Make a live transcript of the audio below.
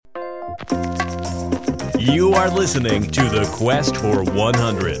You are listening to The Quest for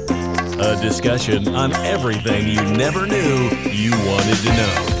 100, a discussion on everything you never knew you wanted to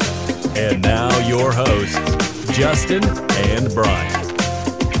know. And now your hosts, Justin and Brian.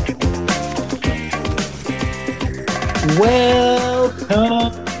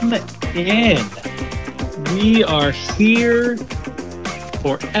 Welcome in. We are here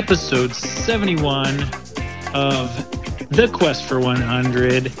for episode 71 of The Quest for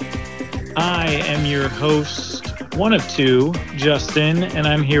 100. I am your host, one of two, Justin, and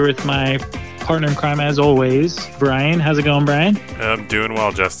I'm here with my partner in crime as always, Brian. How's it going, Brian? I'm doing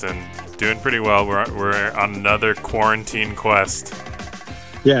well, Justin. Doing pretty well. We're on another quarantine quest.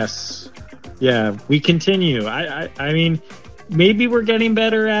 Yes. Yeah, we continue. I mean, maybe we're getting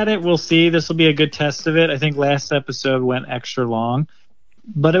better at it. We'll see. This will be a good test of it. I think last episode went extra long,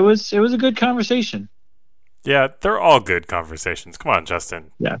 but it was a good conversation. Yeah, they're all good conversations. Come on,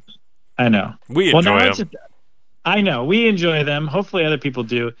 Justin. Yeah, I know. We enjoy them. I know. We enjoy them. Hopefully other people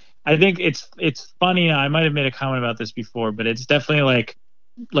do. I think it's funny. I might have made a comment about this before, but it's definitely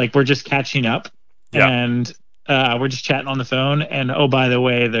like we're just catching up. Yeah. And we're just chatting on the phone. And, oh, by the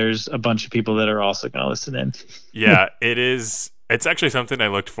way, there's a bunch of people that are also going to listen in. Yeah, it is. It's actually something I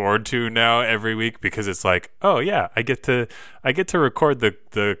looked forward to now every week because it's like, oh yeah, I get to record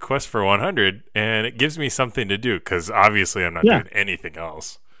the Quest for 100, and it gives me something to do because obviously I'm not doing anything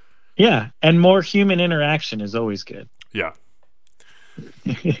else. Yeah, and more human interaction is always good. Yeah.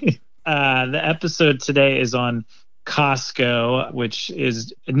 The episode today is on Costco, which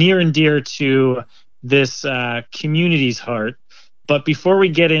is near and dear to this community's heart. But before we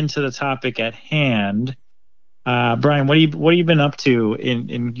get into the topic at hand, Brian, what have you been up to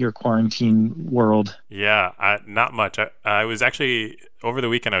in your quarantine world? Yeah, not much. I was actually over the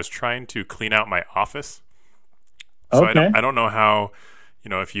weekend. I was trying to clean out my office. So okay. I don't know how,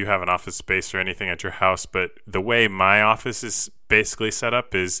 if you have an office space or anything at your house, but the way my office is basically set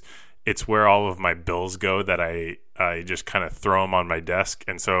up is it's where all of my bills go that I just kind of throw them on my desk.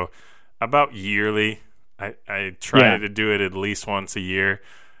 And so about yearly, I try to do it at least once a year,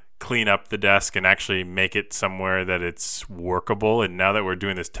 clean up the desk and actually make it somewhere that it's workable. And now that we're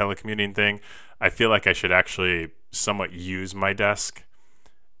doing this telecommuting thing, I feel like I should actually somewhat use my desk.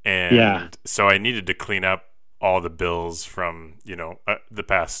 And so I needed to clean up all the bills from, the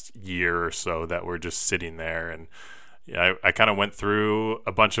past year or so that were just sitting there. And I kind of went through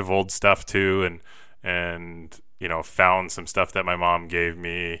a bunch of old stuff too, and found some stuff that my mom gave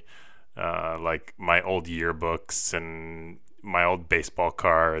me, like my old yearbooks and my old baseball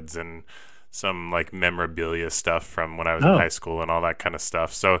cards and some like memorabilia stuff from when I was in high school and all that kind of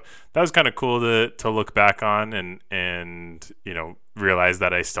stuff. So that was kind of cool to look back on and realize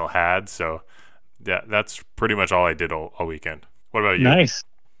that I still had. So yeah, that's pretty much all I did all weekend. What about you? Nice.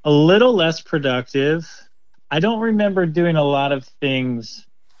 A little less productive. I don't remember doing a lot of things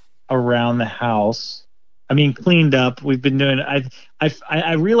around the house. I mean, cleaned up. We've been doing.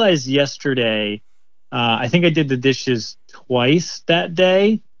 I realized yesterday. I think I did the dishes twice that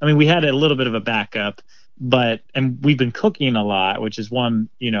day. I mean, we had a little bit of a backup, and we've been cooking a lot, which is one,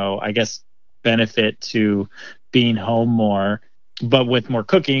 I guess, benefit to being home more. But with more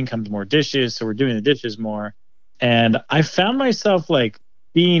cooking comes more dishes, so we're doing the dishes more. And I found myself like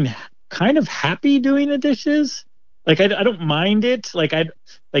being kind of happy doing the dishes. Like I don't mind it.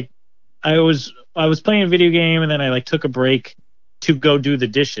 I was playing a video game and then I took a break to go do the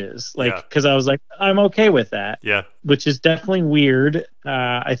dishes, because I was like, I'm okay with that. Yeah. Which is definitely weird.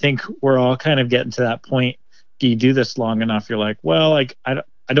 I think we're all kind of getting to that point. Do you do this long enough? You're like, well, I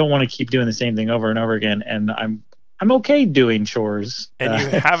don't want to keep doing the same thing over and over again. And I'm okay doing chores. And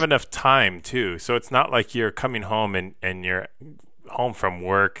you have enough time too. So it's not like you're coming home and you're home from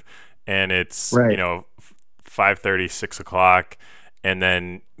work and it's, 5:30, 6 o'clock. And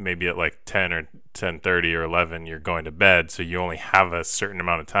then maybe at like 10 or 10:30 or 11, you're going to bed. So you only have a certain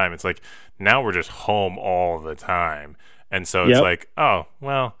amount of time. It's like now we're just home all the time. And so it's like, oh,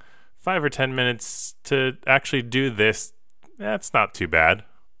 well, 5 or 10 minutes to actually do this. That's not too bad.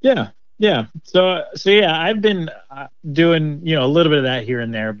 Yeah. Yeah. So yeah, I've been doing, a little bit of that here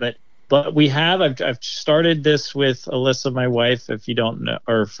and there, but I've started this with Alyssa, my wife, if you don't know,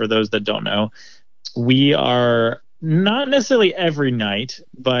 or for those that don't know, we are not necessarily every night,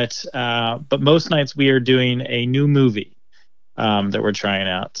 but most nights we are doing a new movie that we're trying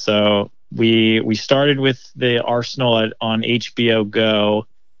out. So we started with the Arsenal on HBO Go.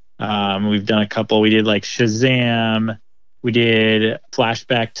 We've done a couple. We did like Shazam. We did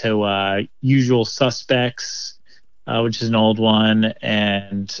flashback to Usual Suspects, which is an old one,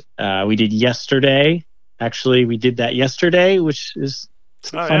 and we did Yesterday. Actually, we did that yesterday, which is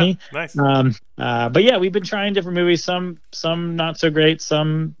funny. Yeah. Nice. But yeah, we've been trying different movies. Some not so great,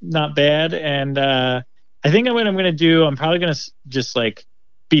 some not bad. And I think what I'm going to do, I'm probably going to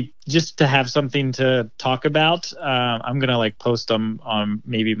just to have something to talk about. I'm going to like post them on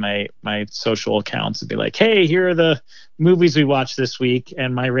maybe my social accounts and be like, hey, here are the movies we watched this week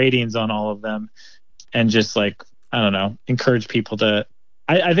and my ratings on all of them. And just like, I don't know, encourage people to,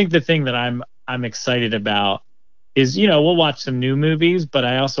 I think the thing that I'm excited about is, we'll watch some new movies, but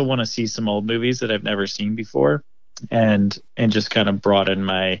I also want to see some old movies that I've never seen before, and just kind of broaden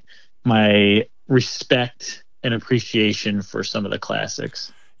my respect and appreciation for some of the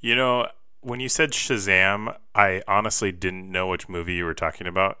classics. When you said Shazam, I honestly didn't know which movie you were talking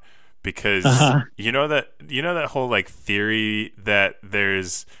about, because that whole like theory that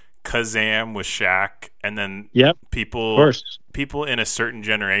there's Kazam with Shaq, and then people in a certain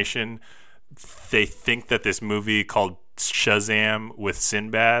generation, they think that this movie called Shazam with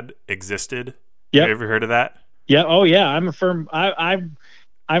Sinbad existed. Yep. Have you ever heard of that? Yeah. Oh yeah.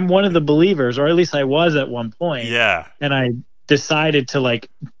 I'm one of the believers, or at least I was at one point. Yeah. And I decided to like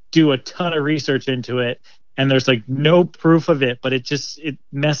do a ton of research into it, and there's like no proof of it, but it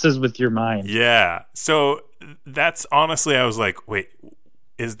messes with your mind. Yeah. So that's honestly, I was like, wait,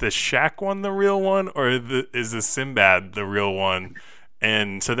 is the Shaq one the real one, or is the Sinbad the real one?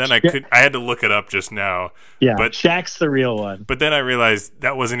 And so then I had to look it up just now. Yeah, but Shaq's the real one. But then I realized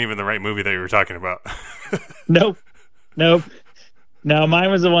that wasn't even the right movie that you were talking about. Nope. No,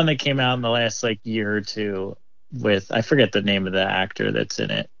 mine was the one that came out in the last like year or two with, I forget the name of the actor that's in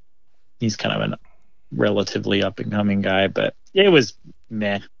it. He's kind of a relatively up and coming guy, but it was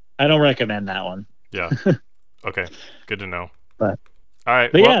meh. I don't recommend that one. Yeah. Okay. Good to know. But all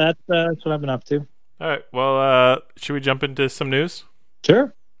right. But yeah, that's what I've been up to. All right. Well, should we jump into some news?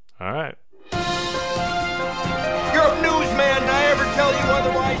 Sure. All right. You're a newsman. Did I ever tell you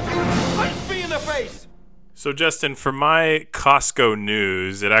otherwise? You punch me in the face. So, Justin, for my Costco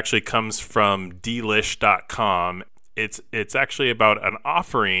news, it actually comes from delish.com. It's actually about an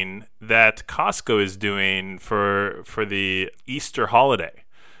offering that Costco is doing for the Easter holiday.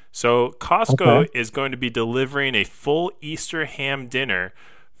 So Costco is going to be delivering a full Easter ham dinner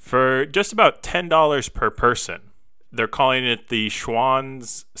for just about $10 per person. They're calling it the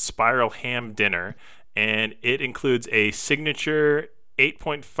Schwann's Spiral Ham Dinner, and it includes a signature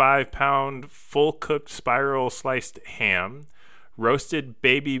 8.5-pound full-cooked spiral sliced ham, roasted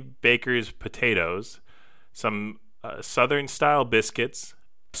Baby Baker's potatoes, some Southern-style biscuits,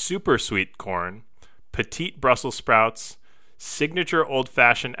 super sweet corn, petite Brussels sprouts, signature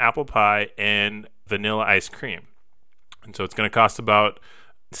old-fashioned apple pie, and vanilla ice cream. And so it's going to cost about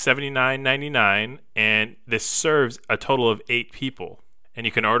 $79.99, and this serves a total of 8 people. And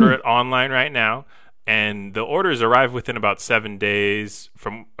you can order it online right now, and the orders arrive within about 7 days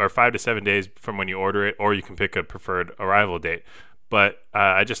 5 to 7 days from when you order it, or you can pick a preferred arrival date. But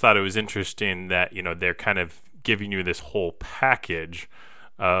I just thought it was interesting that they're kind of giving you this whole package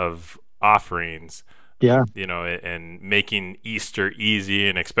of offerings. Yeah. And making Easter easy,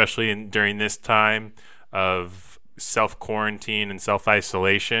 and especially during this time of self-quarantine and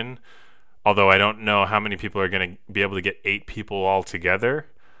self-isolation, although I don't know how many people are going to be able to get 8 people all together.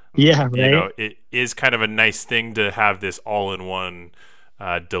 Yeah, right. It is kind of a nice thing to have this all-in-one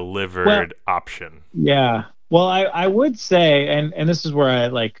delivered option. Yeah. Well, I would say, and this is where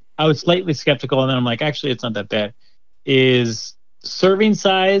I was slightly skeptical, and then I'm like, actually, it's not that bad, is serving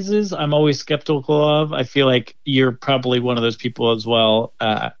sizes I'm always skeptical of. I feel like you're probably one of those people as well.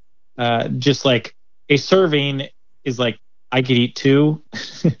 Just like a serving is like, I could eat 2.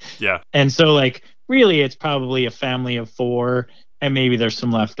 Yeah. And so like, really it's probably a family of 4, and maybe there's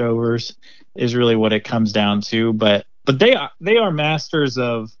some leftovers is really what it comes down to. But they are masters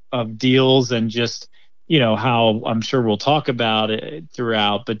of deals, and just, how I'm sure we'll talk about it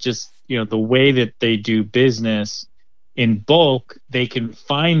throughout, but just, the way that they do business in bulk, they can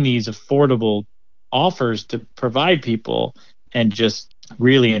find these affordable offers to provide people and just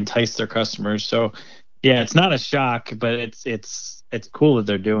really entice their customers. So yeah, it's not a shock, but it's cool that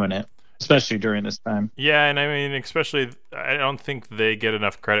they're doing it, especially during this time. Yeah, and I mean, especially, I don't think they get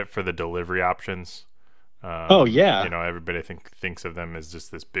enough credit for the delivery options. Oh yeah, everybody thinks of them as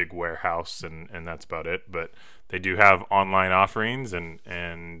just this big warehouse, and that's about it. But they do have online offerings, and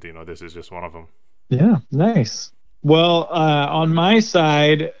this is just one of them. Yeah, nice. Well, on my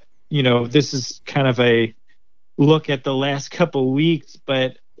side, this is kind of a look at the last couple weeks,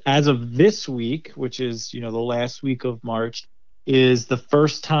 but as of this week, which is, the last week of March, is the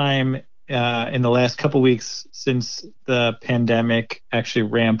first time in the last couple weeks since the pandemic actually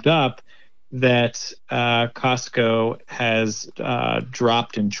ramped up that Costco has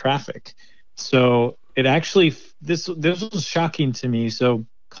dropped in traffic. So it actually, this was shocking to me. So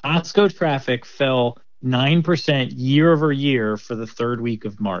Costco traffic fell 9% year over year for the third week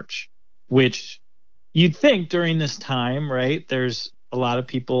of March, which you'd think during this time, right? There's a lot of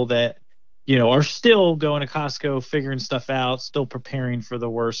people that, are still going to Costco, figuring stuff out, still preparing for the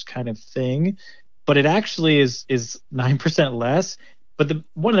worst kind of thing. But it actually is 9% less. But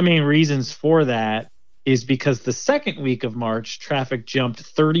one of the main reasons for that is because the second week of March, traffic jumped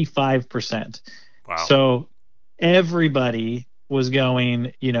 35%. Wow. So everybody was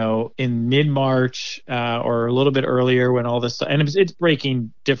going, in mid-March or a little bit earlier when all this stuff, and it's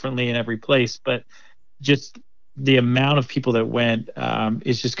breaking differently in every place, but just the amount of people that went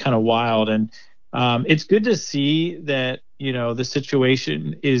is just kind of wild. And it's good to see that, the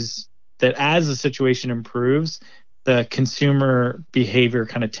situation is that as the situation improves, the consumer behavior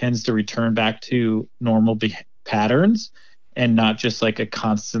kind of tends to return back to normal patterns and not just like a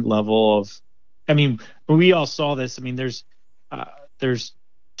constant level of, we all saw this. There's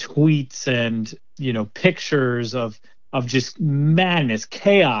tweets and, pictures of just madness,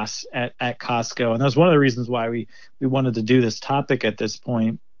 chaos at Costco. And that's one of the reasons why we wanted to do this topic at this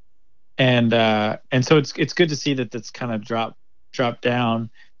point. And so it's good to see that that's kind of dropped down.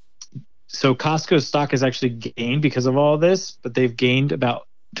 So Costco's stock has actually gained because of all this, but they've gained about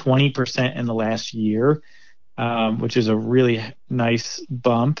 20% in the last year, which is a really nice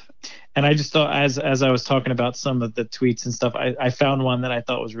bump. And I just thought, as I was talking about some of the tweets and stuff, I found one that I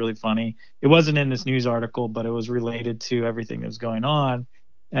thought was really funny. It wasn't in this news article, but it was related to everything that was going on.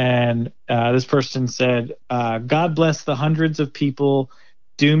 And this person said, God bless the hundreds of people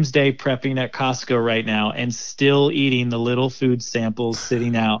doomsday prepping at Costco right now and still eating the little food samples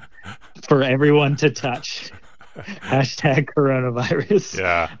sitting out for everyone to touch. Hashtag coronavirus.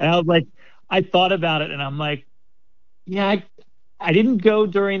 Yeah. And I was like, I thought about it and I'm like, yeah, I didn't go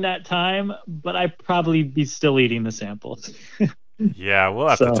during that time, but I'd probably be still eating the samples. Yeah, we'll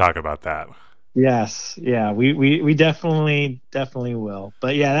have to talk about that. Yes. Yeah, we definitely will.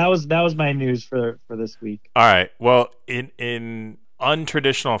 But yeah, that was my news for this week. All right. Well, in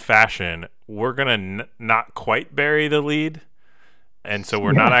untraditional fashion, we're going to not quite bury the lead. And so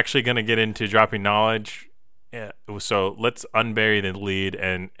we're not actually going to get into dropping knowledge. Yeah. So let's unbury the lead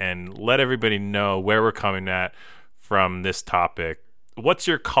and let everybody know where we're coming at from this topic. What's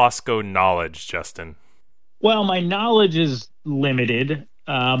your Costco knowledge, Justin? Well, my knowledge is limited,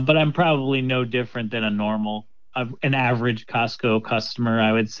 but I'm probably no different than an average Costco customer,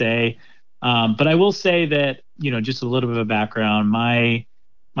 I would say. But I will say that, just a little bit of background. My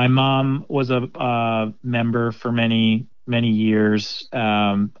mom was a member for many years.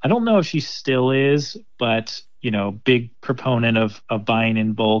 I don't know if she still is, but big proponent of buying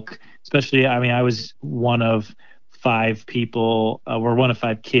in bulk. Especially, I was one of 5 people. We're one of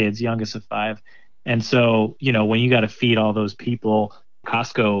 5 kids, youngest of 5, and so when you got to feed all those people,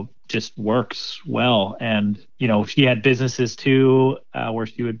 Costco just works well. And she had businesses too, where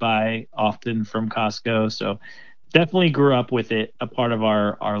she would buy often from Costco. So definitely grew up with it, a part of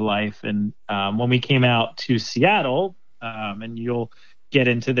our life. And when we came out to Seattle, and you'll get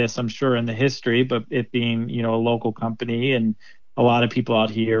into this, I'm sure, in the history, but it being a local company and a lot of people out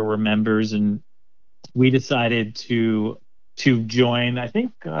here were members, and we decided to join, I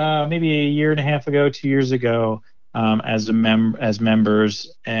think maybe a year and a half ago, 2 years ago, as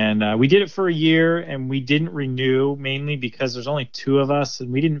members. And we did it for a year, and we didn't renew, mainly because there's only 2 of us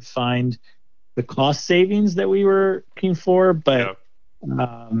and we didn't find the cost savings that we were looking for. But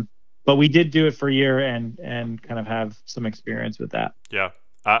we did do it for a year and kind of have some experience with that. Yeah.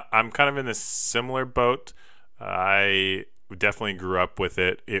 I'm kind of in a similar boat. I definitely grew up with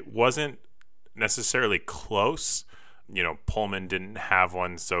it. It wasn't necessarily close. Pullman didn't have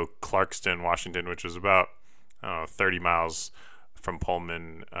one. So Clarkston, Washington, which was about 30 miles from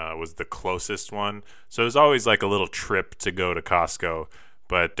Pullman, was the closest one. So it was always like a little trip to go to Costco,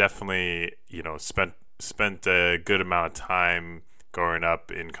 but definitely, spent a good amount of time growing up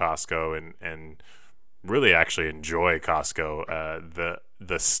in Costco and really actually enjoy Costco.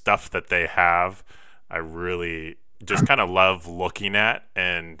 The stuff that they have, I really just kind of love looking at,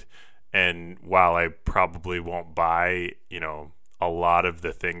 and while I probably won't buy, a lot of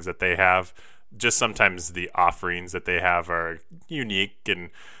the things that they have, just sometimes the offerings that they have are unique,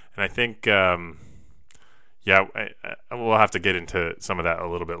 and I think we'll have to get into some of that a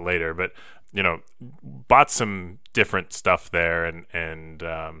little bit later, but bought some different stuff there, and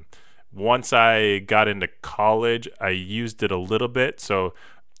once I got into college, I used it a little bit. So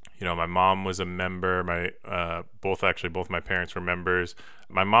my mom was a member. Both my parents were members.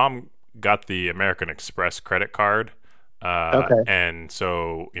 My mom got the American Express credit card. Okay. And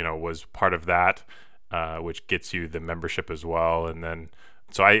so, was part of that, which gets you the membership as well. And then,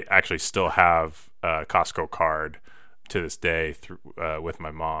 so I actually still have a Costco card to this day through with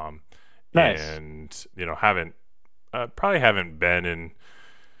my mom. Nice. And, probably haven't been in,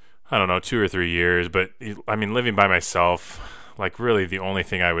 I don't know, 2 or 3 years, but I mean, living by myself, like really the only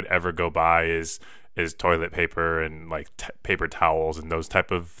thing I would ever go buy is toilet paper and like paper towels and those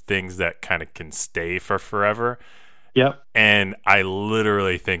type of things that kind of can stay for forever. Yep. And I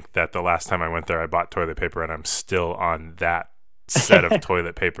literally think that the last time I went there, I bought toilet paper, and I'm still on that set of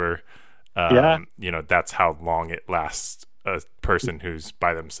toilet paper. Yeah. That's how long it lasts a person who's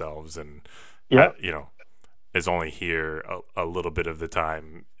by themselves and, Yep. is only here a little bit of the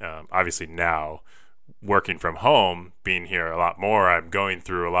time. Obviously now, working from home, being here a lot more, I'm going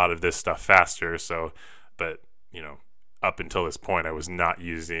through a lot of this stuff faster. So, but, up until this point, I was not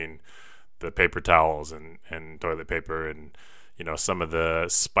using the paper towels and toilet paper and, some of the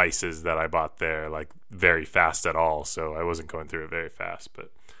spices that I bought there, like very fast at all. So I wasn't going through it very fast,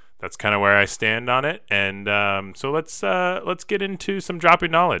 but that's kind of where I stand on it. And so let's get into some dropping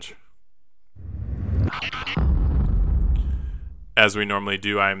knowledge. As we normally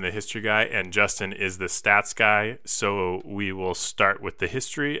do, I am the history guy and Justin is the stats guy. So we will start with the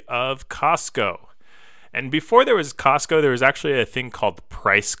history of Costco. And before there was Costco, there was actually a thing called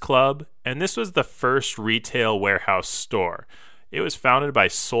Price Club, and this was the first retail warehouse store. It was founded by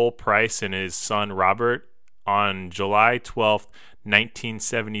Sol Price and his son Robert on July 12th,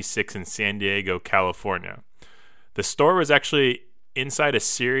 1976 in San Diego, California. The store was actually inside a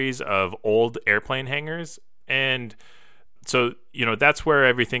series of old airplane hangars, and so, that's where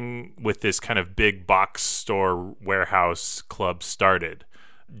everything with this kind of big box store warehouse club started.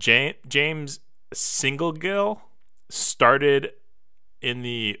 James Singelgill started in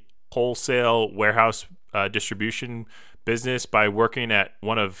the wholesale warehouse distribution business by working at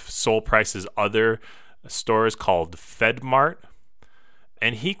one of Sol Price's other stores called FedMart.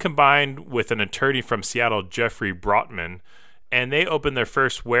 And he combined with an attorney from Seattle, Jeffrey Brotman, and they opened their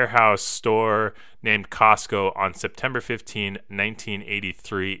first warehouse store named Costco on September 15,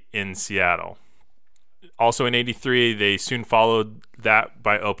 1983 in Seattle. Also in 83, they soon followed that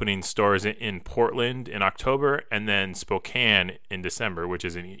by opening stores in Portland in October and then Spokane in December, which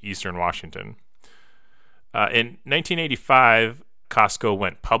is in eastern Washington. In 1985, Costco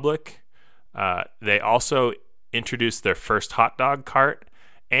went public. They also introduced their first hot dog cart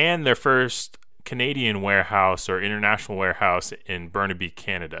and their first Canadian warehouse or international warehouse in Burnaby,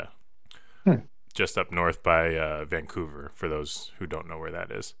 Canada, just up north by Vancouver, for those who don't know where that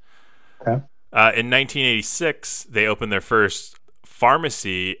is. Okay. In 1986, they opened their first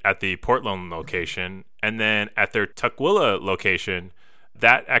pharmacy at the Portland location, and then at their Tukwila location,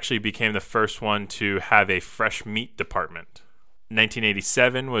 that actually became the first one to have a fresh meat department.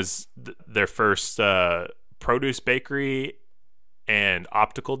 1987 was their first produce bakery and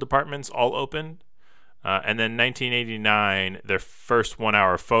optical departments all opened. And then 1989, their first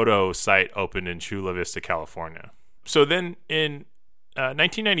 1-hour photo site opened in Chula Vista, California. So then in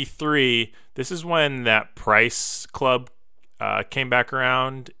 1993, this is when that Price Club came back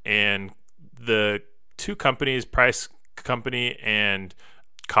around, and the two companies, Price Company and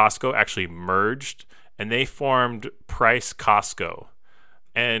Costco, actually merged, and they formed Price Costco.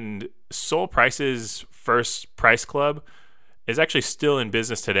 And Sol Price's first Price Club is actually still in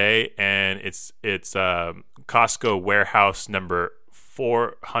business today, and it's Costco warehouse number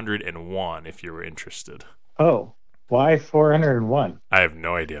 401, if you were interested. Oh, why 401? I have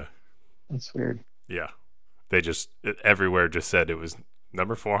no idea. That's weird. Yeah. They everywhere just said it was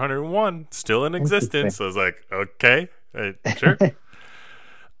number 401, still in existence. So I was like, okay, sure.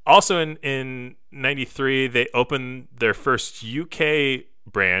 Also in 93, they opened their first UK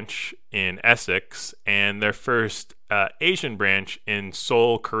branch in Essex and their first Asian branch in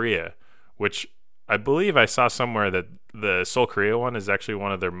Seoul, Korea, which I believe I saw somewhere that the Seoul, Korea one is actually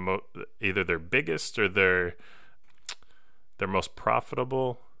one of their either their biggest or their most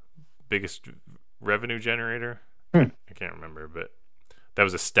profitable, biggest revenue generator. I can't remember, but that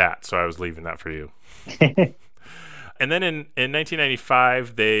was a stat, so I was leaving that for you. And then in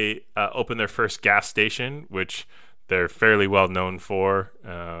 1995, they opened their first gas station, which they're fairly well known for.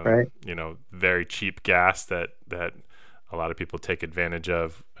 Right. Very cheap gas that a lot of people take advantage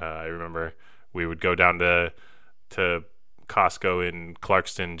of. I remember we would go down to Costco in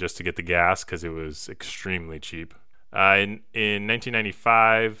Clarkston just to get the gas because it was extremely cheap. In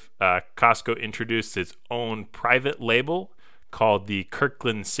 1995, Costco introduced its own private label called the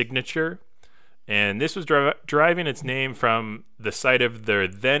Kirkland Signature. And this was deriving its name from the site of their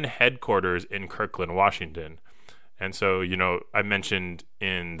then headquarters in Kirkland, Washington. And so, I mentioned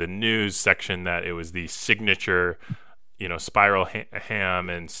in the news section that it was the signature, spiral ham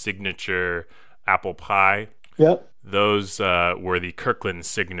and signature apple pie. Yep. Those were the Kirkland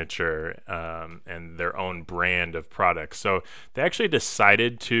signature and their own brand of products. So they actually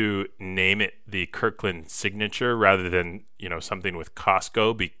decided to name it the Kirkland signature rather than, something with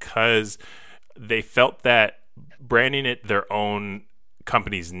Costco, because they felt that branding it their own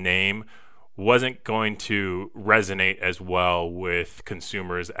company's name wasn't going to resonate as well with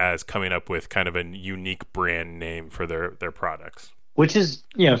consumers as coming up with kind of a unique brand name for their products. Which is,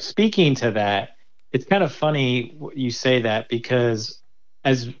 speaking to that, it's kind of funny you say that, because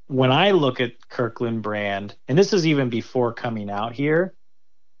as when I look at Kirkland brand, and this is even before coming out here,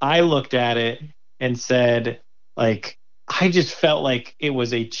 I looked at it and said, like, I just felt like it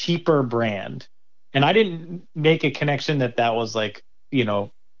was a cheaper brand. And I didn't make a connection that was like,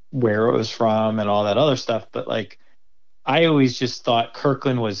 where it was from and all that other stuff. But like, I always just thought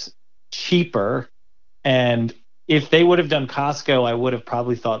Kirkland was cheaper. And if they would have done Costco, I would have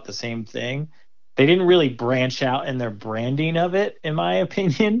probably thought the same thing. They didn't really branch out in their branding of it, in my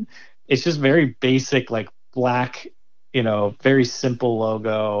opinion. It's just very basic, like black, very simple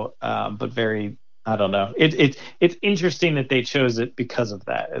logo, but very, I don't know. It's interesting that they chose it because of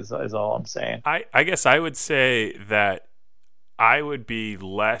that, is all I'm saying. I guess I would say that I would be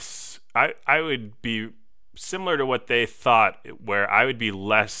less, I would be similar to what they thought, where I would be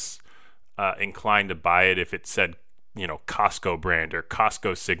less inclined to buy it if it said, Costco brand or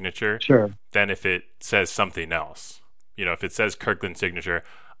Costco signature, sure, than if it says something else. If it says Kirkland signature,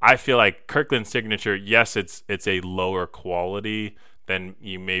 I feel like Kirkland signature, yes, it's a lower quality than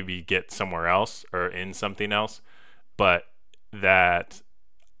you maybe get somewhere else or in something else, but that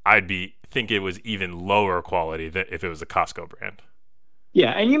think it was even lower quality than if it was a Costco brand.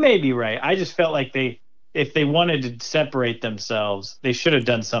 Yeah, and you may be right. I just felt like if they wanted to separate themselves, they should have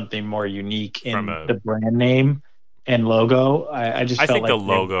done something more unique in the brand name and logo. I think like the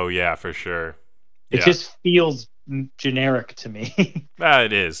logo, yeah, for sure. It just feels generic to me.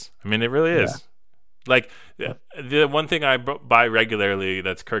 It is. I mean, it really is. Yeah. Like the one thing I buy regularly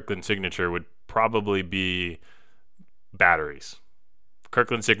that's Kirkland signature would probably be batteries.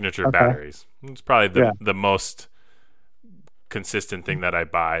 Kirkland signature batteries. It's probably the most consistent thing that I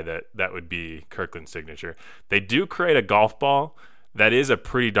buy that would be Kirkland signature. They do create a golf ball that is a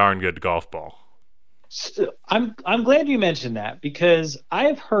pretty darn good golf ball. So I'm glad you mentioned that, because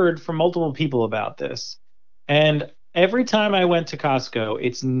I've heard from multiple people about this, and every time I went to Costco,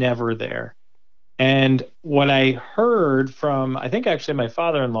 it's never there. And what I heard from, I think actually my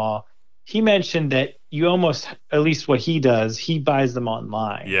father-in-law, he mentioned that you almost, at least what he does, he buys them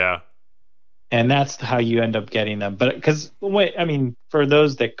online. Yeah. And that's how you end up getting them. But because, for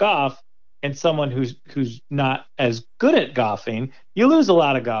those that golf and someone who's not as good at golfing, you lose a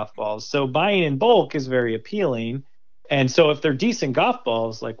lot of golf balls. So buying in bulk is very appealing. And so if they're decent golf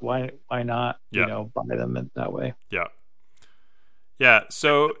balls, like why not, buy them that way? Yeah. Yeah.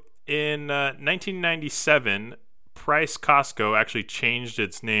 So in 1997, Price Costco actually changed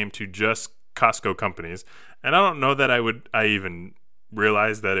its name to just Costco Companies. And I don't know that I even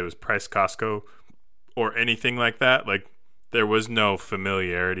realized that it was Price Costco or anything like that. Like, there was no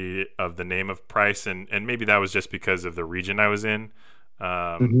familiarity of the name of Price, and maybe that was just because of the region I was in.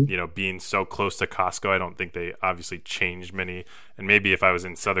 Being so close to Costco, I don't think they obviously changed many. And maybe if I was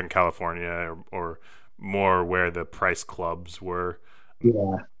in Southern California or more where the Price clubs were,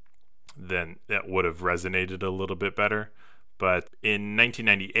 then that would have resonated a little bit better. But in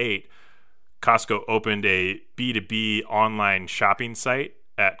 1998, Costco opened a B2B online shopping site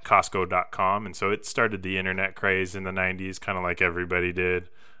at Costco.com. And so it started the internet craze in the 90s, kind of like everybody did.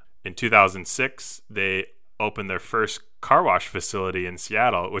 In 2006, they opened their first car wash facility in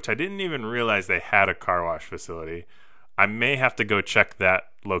Seattle, which I didn't even realize they had a car wash facility. I may have to go check that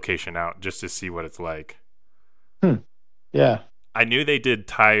location out just to see what it's like. Yeah. I knew they did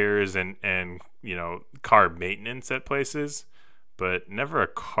tires and car maintenance at places, but never a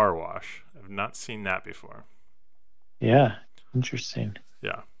car wash. I've not seen that before. Yeah. Interesting.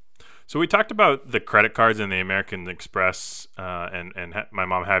 Yeah. So we talked about the credit cards and the American Express, and my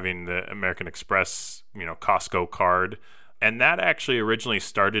mom having the American Express, Costco card. And that actually originally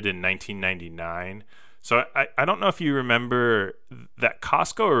started in 1999. So I don't know if you remember that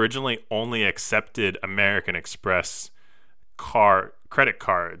Costco originally only accepted American Express credit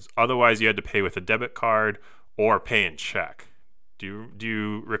cards. Otherwise, you had to pay with a debit card or pay in check. Do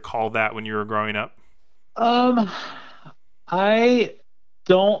you recall that when you were growing up?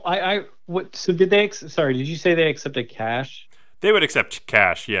 don't. I what? So did they? Sorry, did you say they accepted cash? They would accept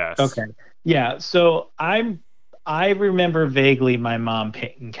cash, yes. Okay. Yeah. So I remember vaguely my mom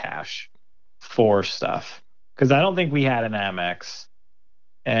paying cash for stuff because I don't think we had an Amex,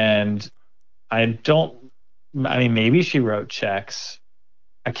 and I don't. I mean, maybe she wrote checks.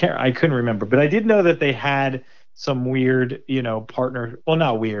 I couldn't remember, but I did know that they had some weird, partner. Well,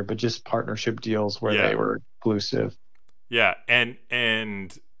 not weird, but just partnership deals where Yeah. they were exclusive. Yeah, and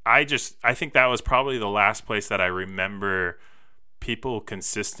I think that was probably the last place that I remember people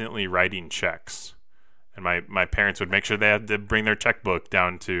consistently writing checks. And my parents would make sure they had to bring their checkbook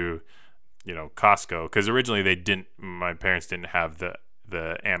down to, Costco, because originally my parents didn't have the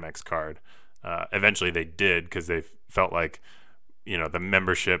Amex card. Eventually they did because they felt like, the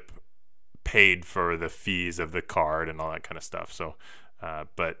membership paid for the fees of the card and all that kind of stuff. So,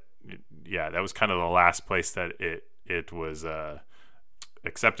 but yeah, that was kind of the last place that it was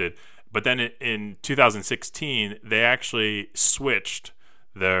accepted. But then in 2016, they actually switched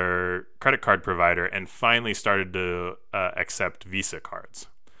their credit card provider and finally started to accept Visa cards.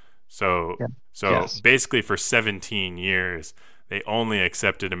 So Yes. basically for 17 years, they only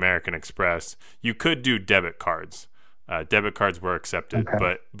accepted American Express. You could do debit cards. Debit cards were accepted,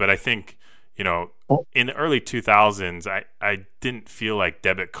 Okay. but I think, Well- in the early 2000s, I didn't feel like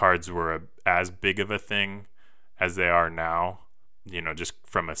debit cards were as big of a thing as they are now, just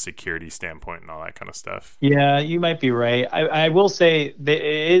from a security standpoint and all that kind of stuff. Yeah, you might be right. I will say that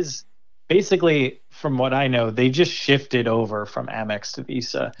it is basically, from what I know, they just shifted over from Amex to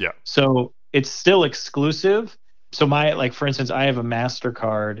Visa. Yeah. So it's still exclusive. So for instance, I have a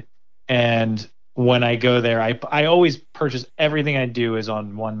MasterCard, and when I go there, I always purchase everything I do is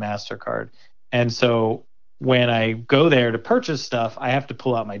on one MasterCard. And so when I go there to purchase stuff, I have to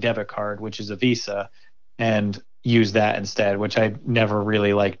pull out my debit card, which is a Visa, and use that instead, which I never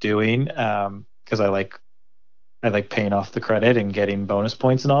really like doing because I like paying off the credit and getting bonus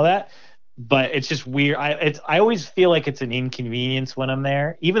points and all that. But it's just weird. I always feel like it's an inconvenience when I'm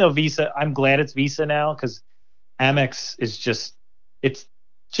there, even though Visa. I'm glad it's Visa now because Amex is it's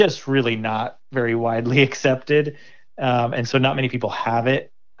just really not very widely accepted, and so not many people have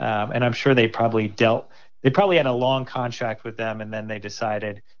it. And I'm sure they probably had a long contract with them, and then they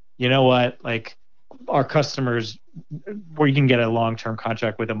decided, you know what, like our customers, where you can get a long-term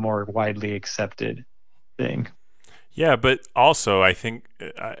contract with a more widely accepted thing. Yeah, but also I think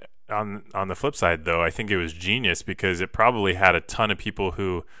on the flip side, though, I think it was genius because it probably had a ton of people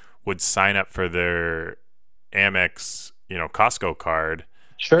who would sign up for their Amex, Costco card.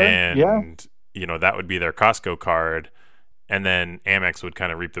 Sure. And, yeah. that would be their Costco card. And then Amex would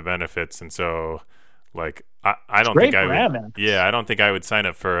kind of reap the benefits. And so, like, I don't think I would. Amex. Yeah, I don't think I would sign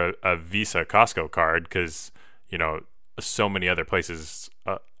up for a Visa Costco card because, so many other places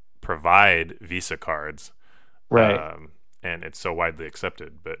provide Visa cards. Right. And it's so widely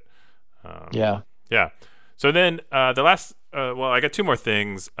accepted. But, Yeah. Yeah. So then the last, I got two more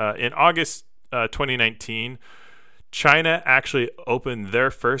things. In August 2019, China actually opened their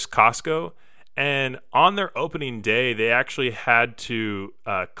first Costco. And on their opening day, they actually had to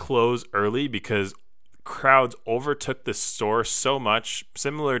close early because crowds overtook the store so much,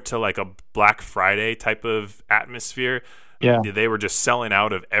 similar to like a Black Friday type of atmosphere. Yeah. They were just selling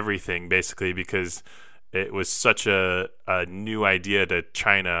out of everything basically because it was such a new idea to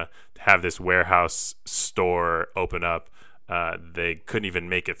China to have this warehouse store open up. They couldn't even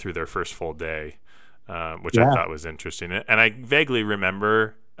make it through their first full day, which I thought was interesting. And I vaguely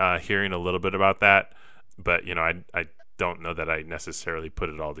remember hearing a little bit about that, but I don't know that I necessarily put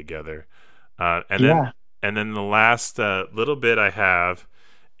it all together. And then the last little bit I have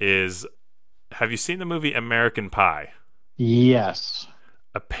is, have you seen the movie American Pie? Yes.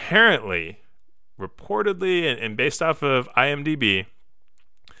 Apparently, reportedly, and based off of IMDb,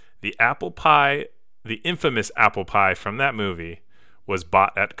 the apple pie, the infamous apple pie from that movie, was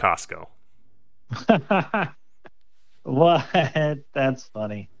bought at Costco. What? That's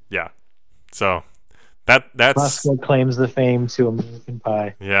funny. Yeah. So that's Costco claims the fame to American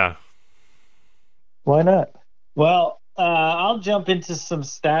Pie. Yeah. Why not? Well, I'll jump into some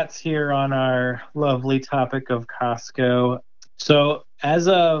stats here on our lovely topic of Costco. So as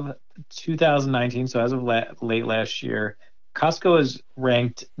of 2019, so as of late last year, Costco is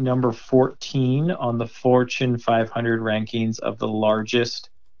ranked number 14 on the Fortune 500 rankings of the largest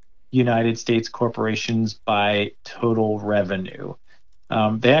United States corporations by total revenue.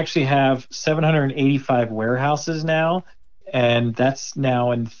 They actually have 785 warehouses now, and that's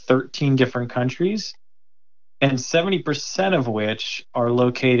now in 13 different countries, and 70% of which are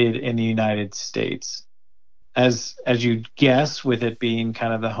located in the United States. as you'd guess, with it being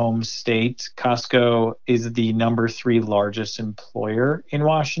kind of the home state, Costco is the number 3 largest employer in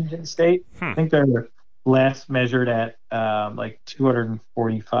Washington State. I think they're last measured at like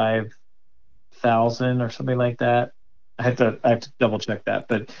 245,000 or something like that. I have to double check that,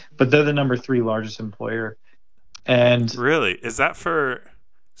 but they're the number 3 largest employer. And really, is that for?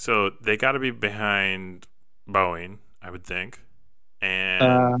 So they got to be behind Boeing, I would think.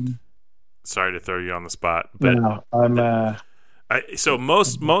 And sorry to throw you on the spot, but no, I'm. So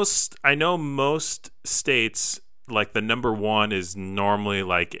most I know most states, like the number 1 is normally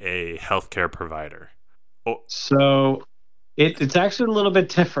like a healthcare provider. Oh. So it's actually a little bit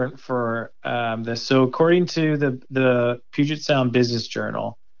different for this. So according to the Puget Sound Business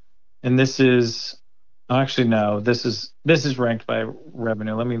Journal, and this is ranked by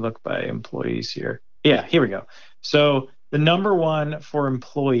revenue. Let me look by employees here. Yeah, here we go. So the number 1 for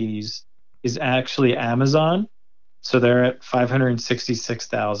employees is actually Amazon. So they're at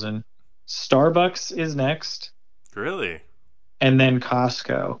 566,000. Starbucks is next. Really? And then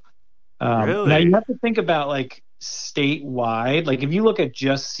Costco. Really? Now you have to think about like statewide. Like if you look at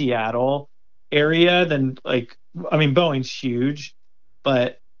just Seattle area, then Boeing's huge,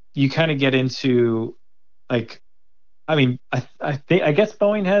 but you kind of get into like, I guess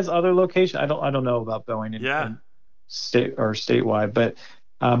Boeing has other locations. I don't know about Boeing in state or statewide, but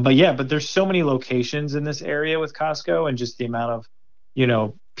there's so many locations in this area with Costco, and just the amount of,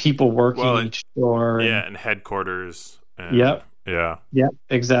 people working each store. And headquarters. Yep. Yeah. Yep.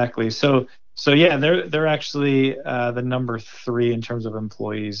 Exactly. So yeah, they're actually the number 3 in terms of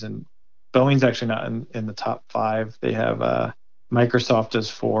employees, and Boeing's actually not in the top 5. They have Microsoft as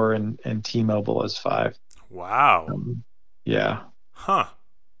 4 and T-Mobile as 5. Wow. Yeah. Huh.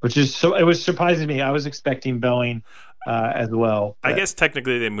 Which is it was surprising to me. I was expecting Boeing as well. I guess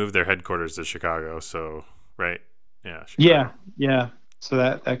technically they moved their headquarters to Chicago, so right. Yeah. Chicago. Yeah. So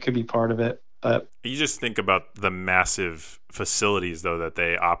that could be part of it. But you just think about the massive facilities though that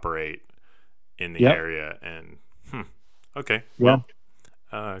they operate in the area, and okay. Well,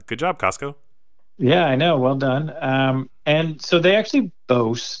 good job, Costco. Yeah, I know. Well done. And so they actually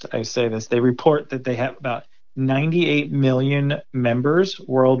boast, I say this, they report that they have about 98 million members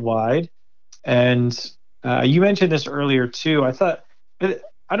worldwide. And you mentioned this earlier too. I didn't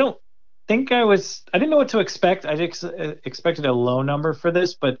know what to expect. I expected a low number for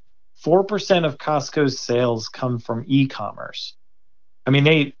this, but 4% of Costco's sales come from e-commerce. I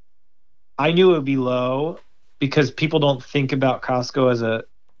mean, I knew it would be low because people don't think about Costco as a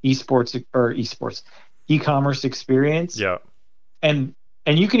e-commerce experience. Yeah. And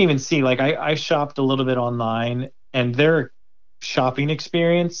you can even see, like, I shopped a little bit online, and their shopping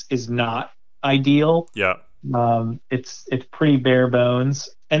experience is not ideal. Yeah. It's pretty bare bones,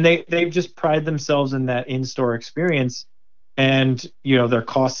 and they've just pride themselves in that in-store experience, and their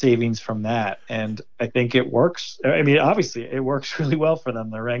cost savings from that. And I think it works. I mean, obviously it works really well for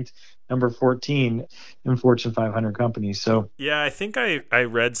them. They're ranked number 14 in Fortune 500 companies. So yeah, I think I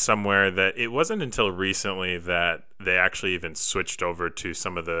read somewhere that it wasn't until recently that they actually even switched over to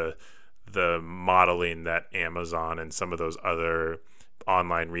some of the modeling that Amazon and some of those other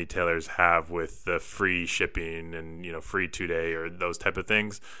online retailers have with the free shipping and free 2-day or those type of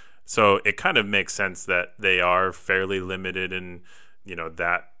things. So it kind of makes sense that they are fairly limited in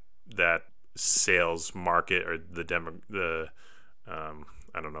that sales market, or the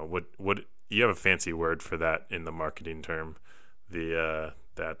I don't know what you have a fancy word for that in the marketing term,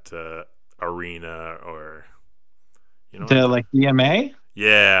 that arena, or like DMA.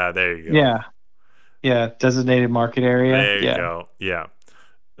 Yeah, there you go. Yeah, designated market area. There you go. Yeah,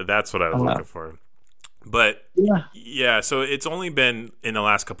 that's what I was looking for. But yeah, so it's only been in the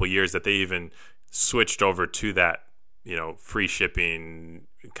last couple of years that they even switched over to that, free shipping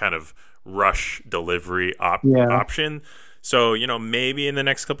kind of rush delivery option. So, maybe in the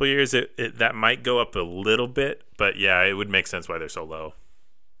next couple of years that might go up a little bit, but yeah, it would make sense why they're so low.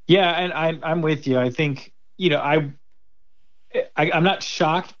 Yeah, and I'm with you. I think, I'm not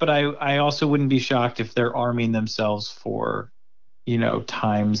shocked, but I also wouldn't be shocked if they're arming themselves for,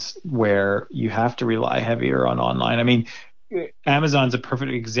 times where you have to rely heavier on online. I mean, Amazon's a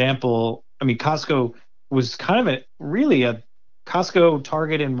perfect example. I mean, Costco was kind of Costco,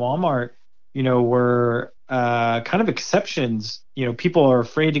 Target, and Walmart, were kind of exceptions. People are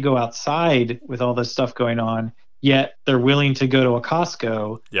afraid to go outside with all this stuff going on, yet they're willing to go to a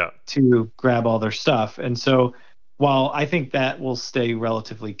Costco to grab all their stuff. And so while I think that will stay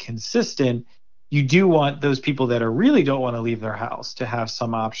relatively consistent, you do want those people that really don't want to leave their house to have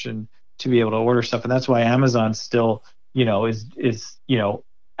some option to be able to order stuff. And that's why Amazon still, is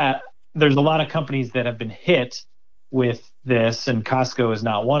there's a lot of companies that have been hit with this, and Costco is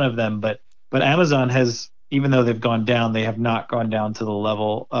not one of them. But Amazon has, even though they've gone down, they have not gone down to the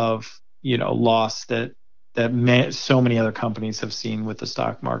level of loss that so many other companies have seen with the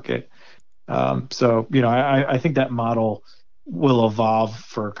stock market. So I think that model will evolve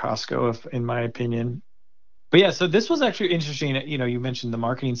for Costco, in my opinion. But yeah, so this was actually interesting. You mentioned the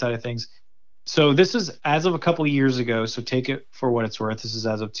marketing side of things. So this is as of a couple of years ago. So take it for what it's worth. This is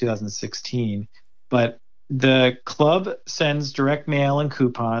as of 2016. But the club sends direct mail and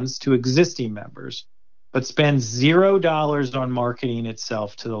coupons to existing members, but spends $0 on marketing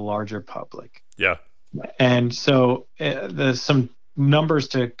itself to the larger public. Yeah. And so there's some numbers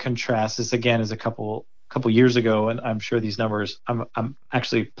to contrast. This again is a couple years ago, and I'm sure these numbers. I'm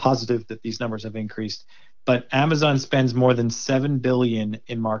actually positive that these numbers have increased. But Amazon spends more than $7 billion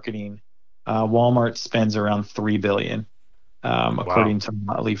in marketing. Walmart spends around $3 billion, according to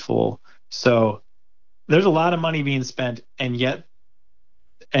Motley Fool. So there's a lot of money being spent,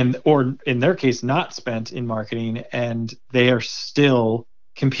 or in their case, not spent in marketing, and they are still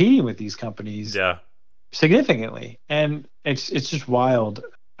competing with these companies significantly. And it's just wild.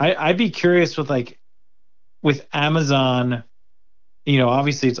 I'd be curious with Amazon.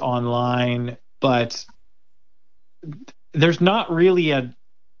 Obviously it's online, but there's not really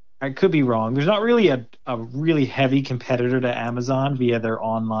I could be wrong. There's not really a really heavy competitor to Amazon via their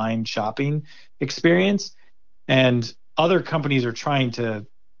online shopping experience. And other companies are trying to,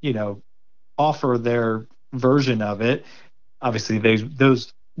 offer their version of it. Obviously,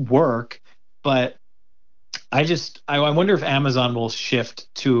 those work, but I wonder if Amazon will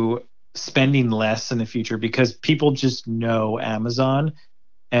shift to spending less in the future, because people just know Amazon,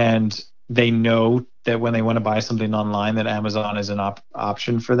 and they know that when they want to buy something online, that Amazon is an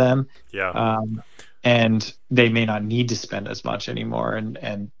option for them. Yeah. And they may not need to spend as much anymore.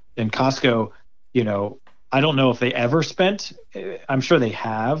 And Costco, I don't know if they ever spent. I'm sure they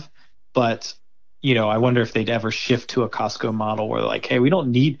have, but I wonder if they'd ever shift to a Costco model where like, hey, we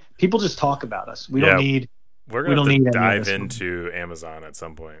don't need, people just talk about us. We're going to dive into Amazon at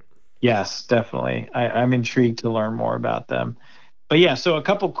some point. Yes, definitely. I'm intrigued to learn more about them. But yeah, so a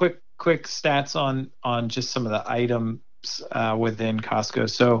couple quick stats on just some of the items within Costco.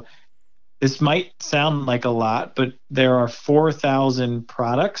 So this might sound like a lot, but there are 4,000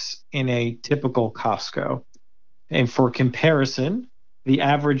 products in a typical Costco. And for comparison, the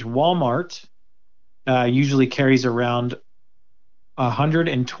average Walmart usually carries around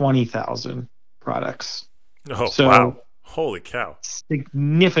 120,000 products. Oh, so, wow. Holy cow.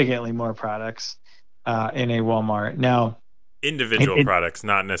 Significantly more products in a Walmart. Now, individual products,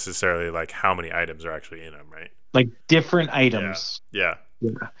 not necessarily like how many items are actually in them, right? Like different items. Yeah.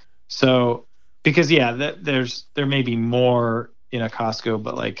 So, because there may be more in a Costco,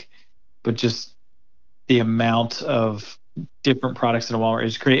 but just the amount of different products in a Walmart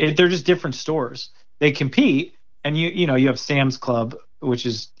is crazy. They're just different stores. They compete, and you have Sam's Club, which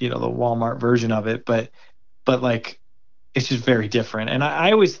is the Walmart version of it, but it's just very different. And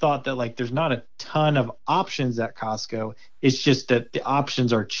I always thought that there's not a ton of options at Costco. It's just that the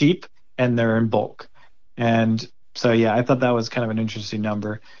options are cheap and they're in bulk. And so, I thought that was kind of an interesting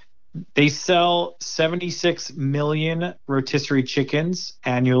number. They sell 76 million rotisserie chickens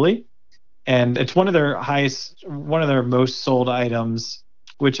annually. And it's one of their most sold items,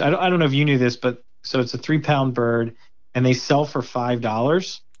 which I don't know if you knew this, but so it's a 3-pound bird and they sell for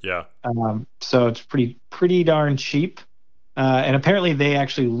 $5. Yeah. So it's pretty darn cheap. And apparently they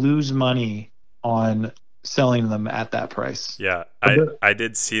actually lose money on selling them at that price. Yeah, I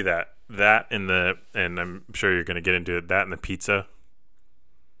did see that. And I'm sure you're going to get into it, that and the pizza.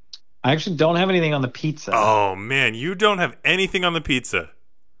 I actually don't have anything on the pizza. Oh, man, you don't have anything on the pizza.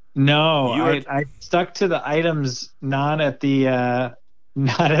 No, I stuck to the items not at the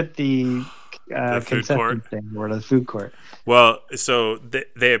concession stand or the food court. Well, so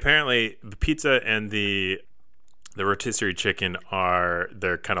they apparently, the pizza and the rotisserie chicken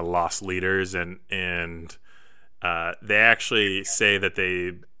they're kind of lost leaders, and they actually say that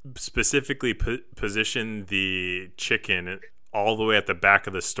they specifically position the chicken all the way at the back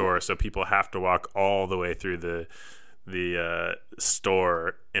of the store, so people have to walk all the way through the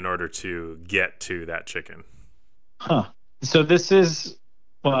store in order to get to that chicken. Huh. So doesn't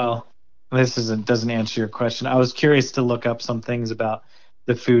answer your question. I was curious to look up some things about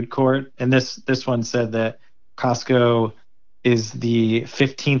the food court, and this one said that Costco is the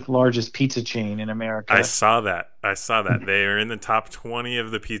 15th largest pizza chain in America. I saw that. They are in the top 20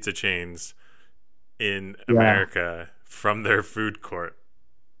 of the pizza chains in America from their food court.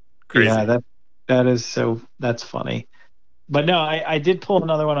 Crazy. Yeah, that's funny. But no, I did pull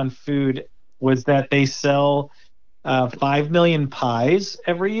another one on food. Was that they sell 5 million pies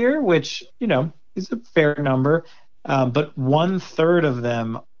every year, which is a fair number. But 1/3 of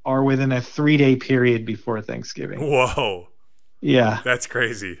them are within a 3-day period before Thanksgiving. Whoa. Yeah. That's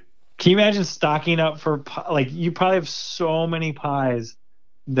crazy. Can you imagine stocking up for you probably have so many pies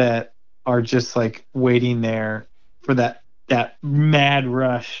that are just like waiting there for that mad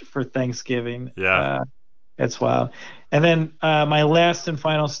rush for Thanksgiving. Yeah. It's wild. And then my last and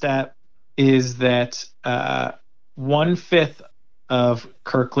final stat is that 1/5 of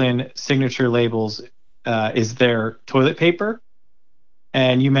Kirkland signature labels is their toilet paper.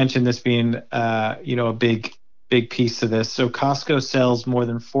 And you mentioned this being, a big piece of this. So Costco sells more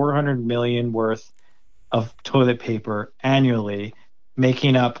than $400 million worth of toilet paper annually,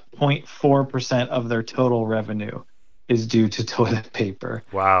 making up 0.4% of their total revenue is due to toilet paper.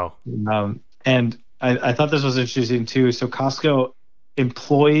 Wow. And I thought this was interesting too. So Costco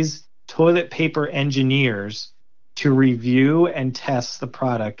employs toilet paper engineers to review and test the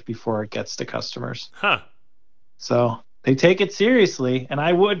product before it gets to customers. Huh. So they take it seriously, and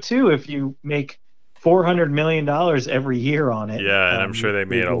I would too if you make $400 million every year on it. Yeah, and I'm sure they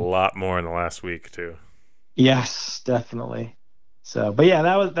made a lot more in the last week too. Yes, definitely. So, but yeah,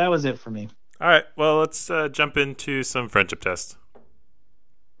 that was it for me. All right, well, let's jump into some friendship tests.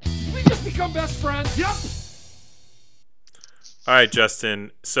 We just become best friends. Yep. All right,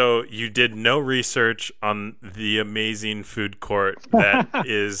 Justin. So you did no research on the amazing food court that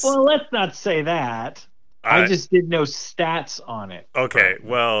is. Well, let's not say that. I just did no stats on it. Okay,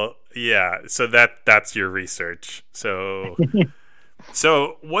 well, yeah. So that's your research. So,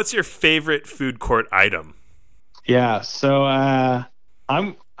 so what's your favorite food court item? Yeah. So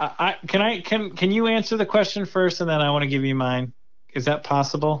can you answer the question first, and then I want to give you mine. Is that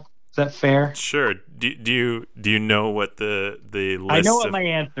possible? Is that fair? Sure. Do you know what the list? I know what my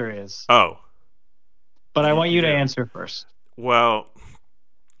answer is. Oh. But I want you to answer first. Well,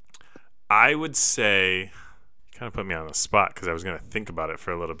 I would say, you kind of put me on the spot because I was going to think about it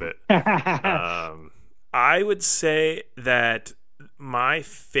for a little bit. I would say that my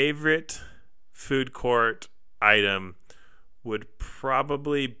favorite food court item would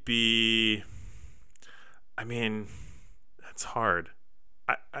probably be, I mean, that's hard.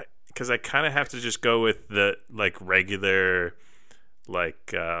 Because I kind of have to just go with the regular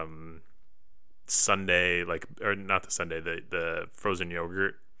sundae, or not the sundae, the frozen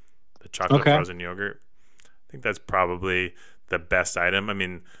yogurt, the chocolate frozen yogurt. I think that's probably the best item. I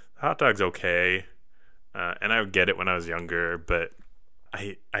mean, hot dog's okay, and I would get it when I was younger, but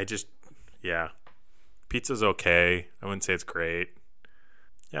I just, yeah, pizza's okay. I wouldn't say it's great.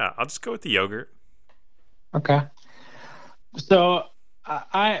 Yeah, I'll just go with the yogurt. Okay. So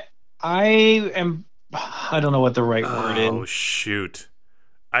I don't know what the right word is. Oh shoot.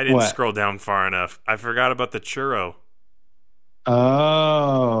 I didn't scroll down far enough. I forgot about the churro.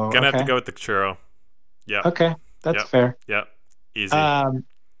 Oh. Gonna have to go with the churro. Yeah. Okay. That's fair. Yep. Easy.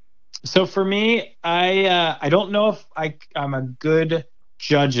 So for me, I don't know if I'm a good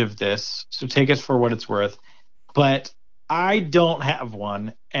judge of this, so take it for what it's worth. But I don't have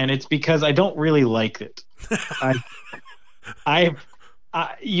one, and it's because I don't really like it.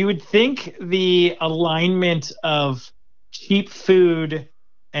 You would think the alignment of cheap food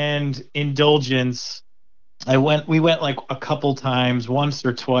and indulgence. We went like a couple times, once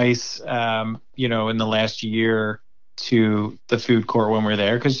or twice, in the last year to the food court when we were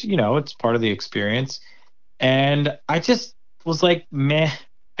there, because it's part of the experience. And I just was like, meh,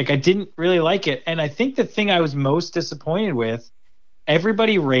 I didn't really like it. And I think the thing I was most disappointed with,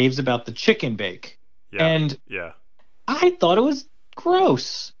 everybody raves about the chicken bake, and I thought it was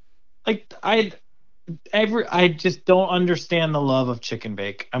gross. I just don't understand the love of chicken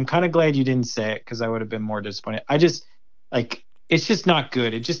bake. I'm kind of glad you didn't say it, because I would have been more disappointed. I just it's just not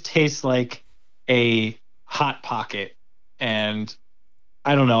good. It just tastes like a Hot Pocket, and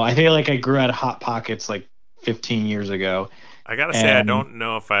I don't know. I feel like I grew out of Hot Pockets like 15 years ago. I gotta say, I don't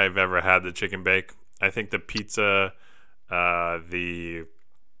know if I've ever had the chicken bake. I think the pizza, the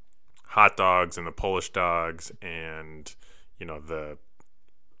hot dogs and the Polish dogs, and the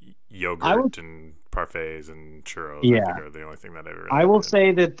yogurt and parfaits and churros, I think are the only thing that I ever. I will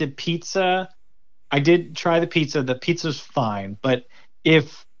say that the pizza, I did try the pizza. The pizza's fine, but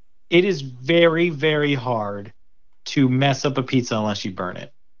if it is very, very hard to mess up a pizza unless you burn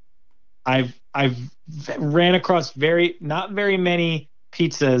it. I've ran across not very many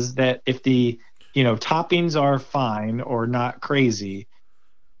pizzas that, if the toppings are fine or not crazy,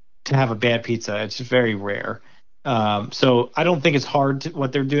 to have a bad pizza. It's just very rare. So I don't think it's hard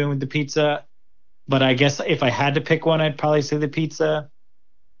what they're doing with the pizza. but I guess if I had to pick one, I'd probably say the pizza.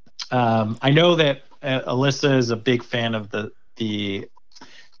 I know that Alyssa is a big fan of the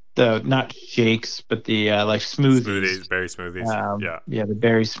not shakes, but the like smoothies. Berry smoothies. Yeah, the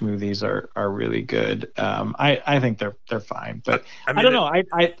berry smoothies are really good. I think they're fine, but I mean, I don't know.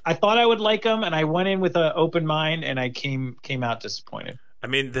 I thought I would like them, and I went in with an open mind, and I came out disappointed. I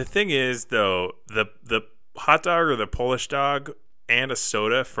mean, the thing is though, the hot dog or the Polish dog and a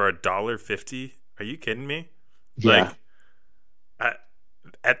soda for $1.50. Are you kidding me? Yeah. Like,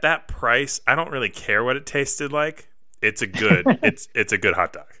 at that price, I don't really care what it tasted like. It's a good it's a good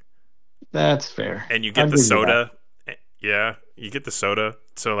hot dog. That's fair. And you get the soda. Yeah, you get the soda.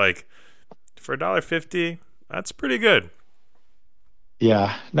 So like for $1.50, that's pretty good.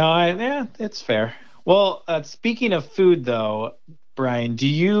 Yeah. No, it's fair. Well, speaking of food though, Brian, do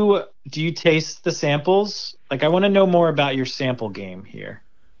you taste the samples? Like, I want to know more about your sample game here.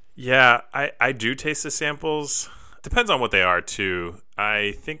 Yeah, I do taste the samples. Depends on what they are too.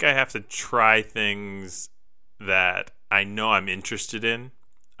 I think I have to try things that I know I'm interested in.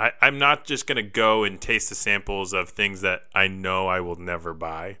 I'm not just going to go and taste the samples of things that I know I will never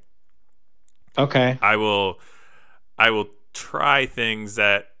buy. Okay. I will try things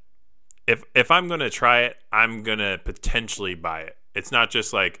that if I'm going to try it, I'm going to potentially buy it. It's not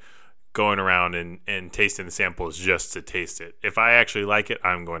just like going around and tasting the samples just to taste it. If I actually like it,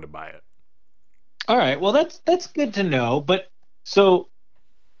 I'm going to buy it. All right. Well, that's good to know. But so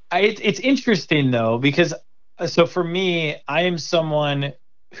it's interesting though, because so for me, I am someone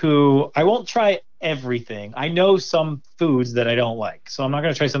who I won't try everything. I know some foods that I don't like, so I'm not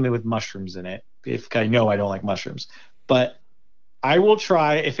going to try something with mushrooms in it if I know I don't like mushrooms. But I will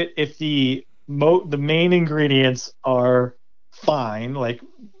try if the main ingredients are fine, like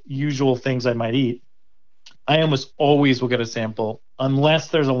usual things I might eat. I almost always will get a sample unless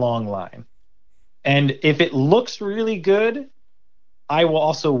there's a long line. And if it looks really good, I will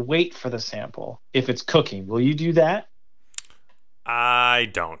also wait for the sample if it's cooking. Will you do that? I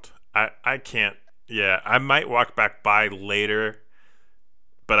don't. I can't. Yeah, I might walk back by later,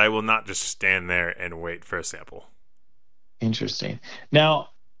 but I will not just stand there and wait for a sample. Interesting. Now,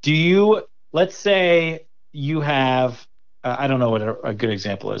 let's say you have, I don't know what a good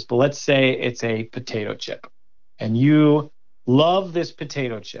example is, but let's say it's a potato chip and you love this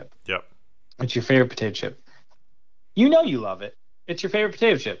potato chip. Yep. It's your favorite potato chip. You know you love it. It's your favorite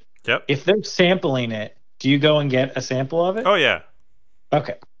potato chip. Yep. If they're sampling it, do you go and get a sample of it? Oh yeah.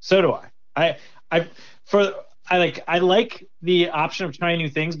 Okay. So do I. I like the option of trying new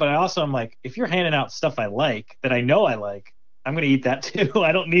things, but I also am like, if you're handing out stuff I like that I know I like, I'm going to eat that too.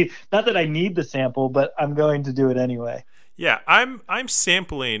 Not that I need the sample, but I'm going to do it anyway. Yeah, I'm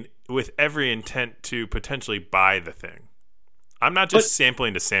sampling with every intent to potentially buy the thing. I'm not just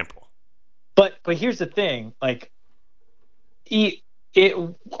sampling to sample. But here's the thing, like, the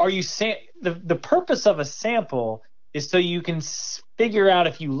purpose of a sample is so you can figure out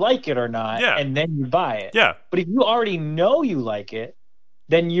if you like it or not, and then you buy it. Yeah. But if you already know you like it,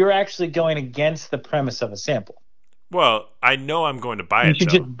 then you're actually going against the premise of a sample. Well, I know I'm going to buy it. You should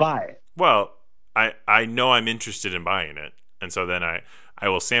just buy it. Well, I know I'm interested in buying it, and so then I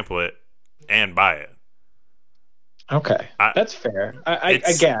will sample it and buy it. Okay, that's fair. I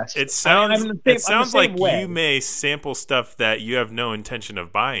guess it sounds like you may sample stuff that you have no intention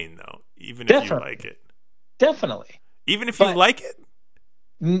of buying, though, even if you like it. Definitely. Even if you like it.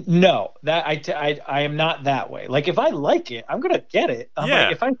 No, that I am not that way. Like, if I like it, I'm gonna get it.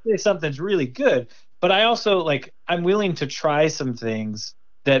 Like, if I say something's really good, but I also like, I'm willing to try some things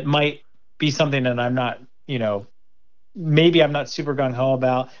that might be something that I'm not, maybe I'm not super gung ho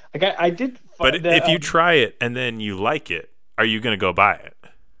about. Like I did. But if you try it and then you like it, are you going to go buy it?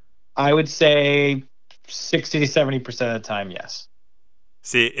 I would say 60 to 70% of the time, yes.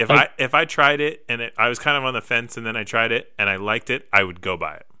 See, if I tried it and I was kind of on the fence and then I tried it and I liked it, I would go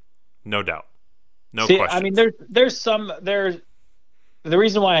buy it. No doubt. No question. I mean, the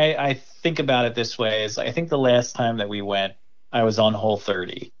reason why I think about it this way is I think the last time that we went, I was on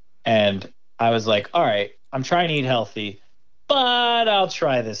Whole30 and I was like, all right, I'm trying to eat healthy, but I'll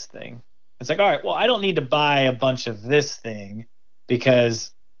try this thing. It's like, all right, well, I don't need to buy a bunch of this thing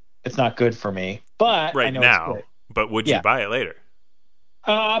because it's not good for me. But right I know now, it's good. But would you buy it later?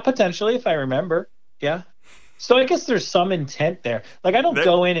 Potentially, if I remember. Yeah. So I guess there's some intent there. Like, I don't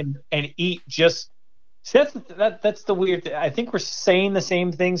go in and eat just. See, that's the weird thing. I think we're saying the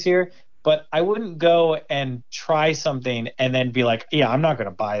same things here, but I wouldn't go and try something and then be like, yeah, I'm not going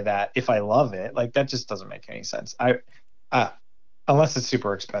to buy that if I love it. Like, that just doesn't make any sense. Unless it's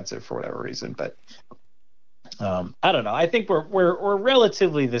super expensive for whatever reason, but I don't know. I think we're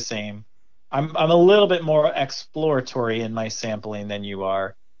relatively the same I'm a little bit more exploratory in my sampling than you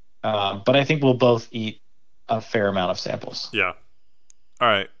are, but I think we'll both eat a fair amount of samples. Yeah. All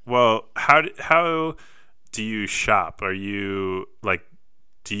right. Well, how do you shop? Are you like,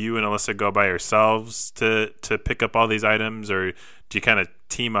 do you and Alyssa go by yourselves to pick up all these items, or do you kind of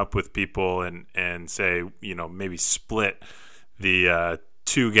team up with people and say, maybe split the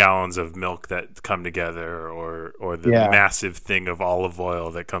 2 gallons of milk that come together, or the massive thing of olive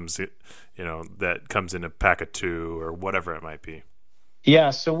oil that comes, that comes in a pack of 2, or whatever it might be?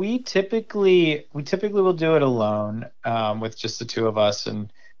 Yeah, so we typically will do it alone, with just the 2 of us,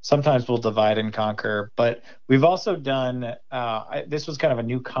 and sometimes we'll divide and conquer. But we've also done this was kind of a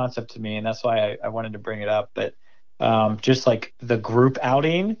new concept to me, and that's why I wanted to bring it up. But just like the group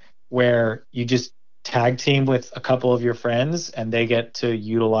outing, where you just tag team with a couple of your friends, and they get to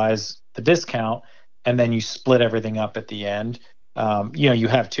utilize the discount, and then you split everything up at the end. You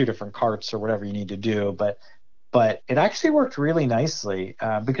have 2 different carts or whatever you need to do, but it actually worked really nicely,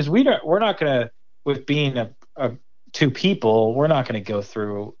 because we're not going to, with being a 2 people, we're not going to go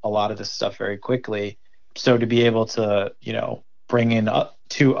through a lot of this stuff very quickly. So to be able to, bring in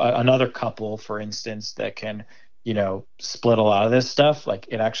to another couple, for instance, that can, split a lot of this stuff, like,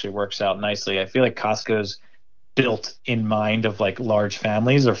 it actually works out nicely. I feel like Costco's built in mind of like large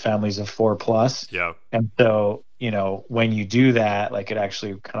families or families of 4+. Yeah. And so, when you do that, like, it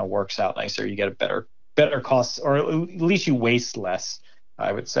actually kind of works out nicer. You get a better costs, or at least you waste less,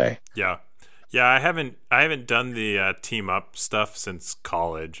 I would say. Yeah. I haven't done the team up stuff since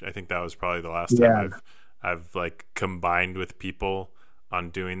college. I think that was probably the last time I've like combined with people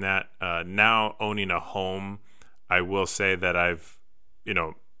on doing that. Now owning a home, I will say that I've,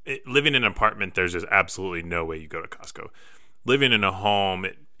 living in an apartment, there's just absolutely no way you go to Costco. Living in a home,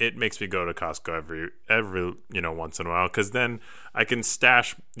 it makes me go to Costco every once in a while, because then I can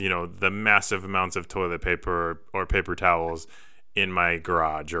stash the massive amounts of toilet paper or paper towels in my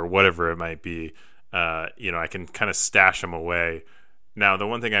garage or whatever it might be. I can kind of stash them away. Now, the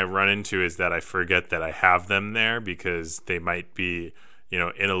one thing I run into is that I forget that I have them there, because they might be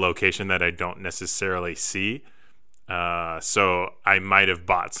in a location that I don't necessarily see. So I might have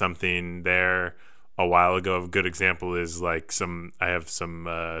bought something there a while ago. A good example is like I have some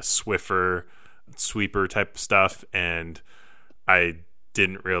Swiffer sweeper type stuff, and I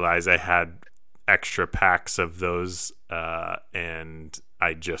didn't realize I had extra packs of those, and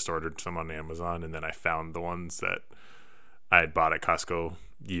I just ordered some on Amazon, and then I found the ones that I had bought at Costco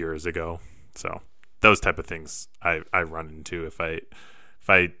years ago. So those type of things I run into if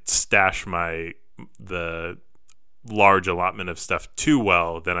I stash the large allotment of stuff too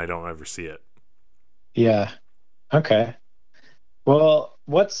well, then I don't ever see it. Yeah. Okay. Well,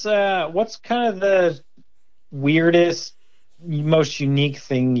 what's kind of the weirdest, most unique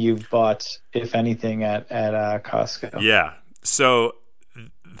thing you've bought, if anything, at Costco? Yeah. So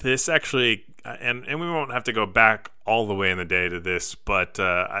this actually, and we won't have to go back all the way in the day to this, but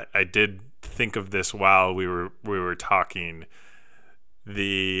I did think of this while we were talking.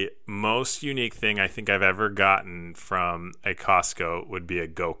 The most unique thing I think I've ever gotten from a Costco would be a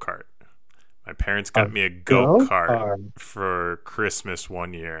go-kart. My parents got me a go-kart for Christmas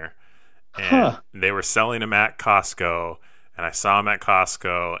one year, and they were selling them at Costco, and I saw them at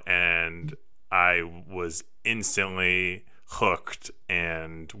Costco, and I was instantly hooked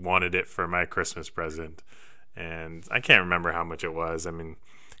and wanted it for my Christmas present. And I can't remember how much it was. I mean,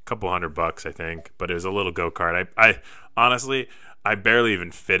 a couple $100, I think, but it was a little go-kart. I honestly, I barely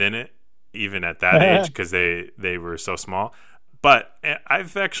even fit in it, even at that age, because they were so small. But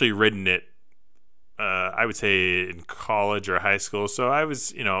I've actually ridden it, I would say, in college or high school. So I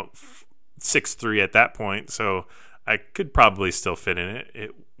was, 6'3" at that point. So I could probably still fit in it.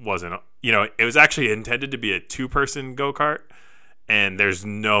 It wasn't, it was actually intended to be a 2-person go-kart. And there's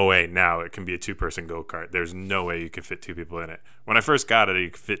no way now it can be a 2-person go-kart. There's no way you could fit 2 people in it. When I first got it, you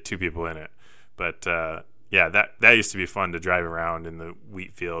could fit 2 people in it. But yeah, that used to be fun to drive around in the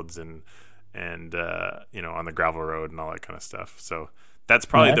wheat fields and on the gravel road and all that kind of stuff. So that's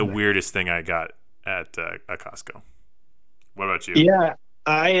probably the weirdest thing I got at Costco. What about you? Yeah,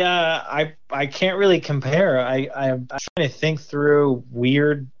 I can't really compare. I'm trying to think through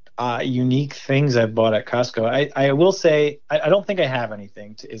weird, unique things I've bought at Costco. I will say I don't think I have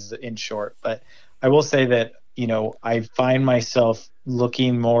anything is in short, but I will say that I find myself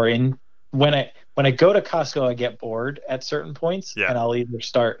looking more in when I go to Costco, I get bored at certain points, and I'll either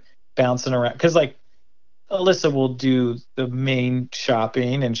start bouncing around, because like Alyssa will do the main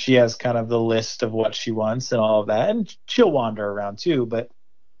shopping, and she has kind of the list of what she wants and all of that, and she'll wander around too. But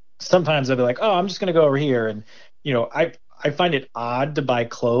sometimes I'll be like, oh, I'm just gonna go over here, and I find it odd to buy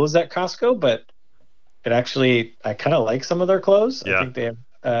clothes at Costco, but I kind of like some of their clothes. Yeah. I think they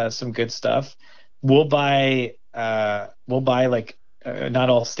have some good stuff. We'll buy like not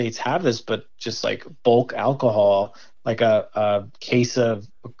all states have this, but just like bulk alcohol, like a case of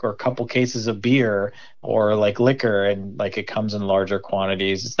or a couple cases of beer or like liquor, and like it comes in larger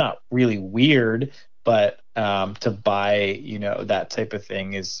quantities. It's not really weird, but to buy, that type of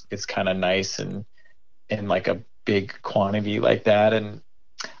thing is kind of nice and in like a big quantity like that. And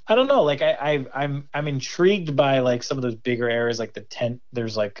I don't know, like I'm intrigued by like some of those bigger areas, like the tent.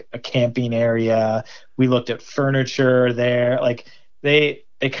 There's like a camping area. We looked at furniture there. Like they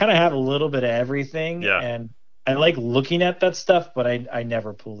kind of have a little bit of everything. Yeah. And I like looking at that stuff, but I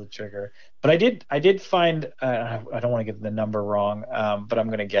never pull the trigger. But I did find, I don't want to get the number wrong, but I'm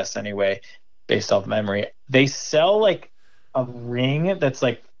gonna guess anyway, based off memory. They sell like a ring that's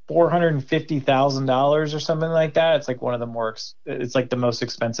like $450,000 or something like that. It's like one of the it's like the most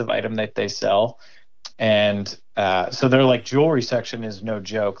expensive item that they sell. And so their like jewelry section is no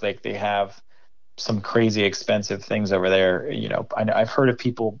joke. Like they have some crazy expensive things over there. I've heard of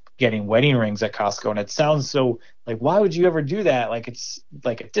people getting wedding rings at Costco, and it sounds so like, why would you ever do that? Like it's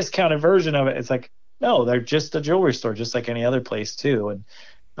like a discounted version of it. It's like, no, they're just a jewelry store, just like any other place too. And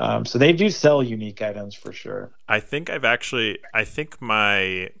so they do sell unique items for sure. I think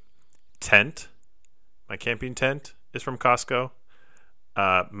my camping tent is from Costco.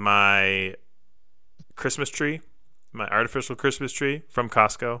 My Christmas tree, my artificial Christmas tree, from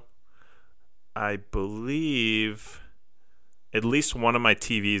Costco. I believe at least one of my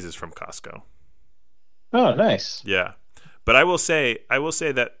TVs is from Costco. Oh, nice. Yeah. But I will say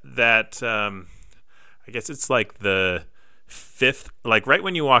that I guess it's like the fifth, like right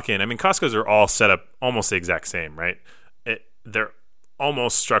when you walk in. I mean, Costco's are all set up almost the exact same, right? They're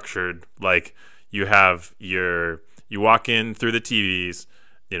almost structured like you walk in through the TVs,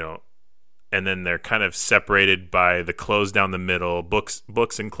 and then they're kind of separated by the clothes down the middle, books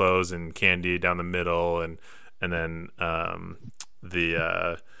and clothes and candy down the middle, and then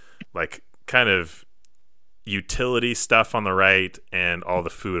the like kind of utility stuff on the right and all the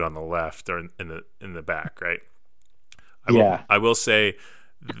food on the left or in the back, right? I will say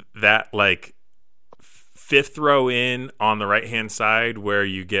that like fifth row in on the right hand side where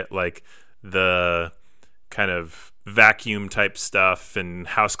you get like the kind of vacuum type stuff and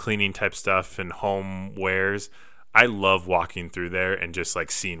house cleaning type stuff and home wares. I love walking through there and just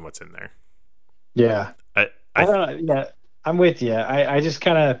like seeing what's in there. Yeah. I'm with you. I just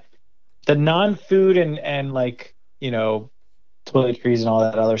kind of the non-food and like, toiletries and all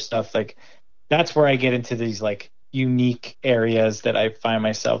that other stuff. Like that's where I get into these like unique areas that I find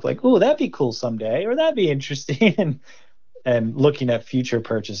myself like, oh, that'd be cool someday, or that'd be interesting, and looking at future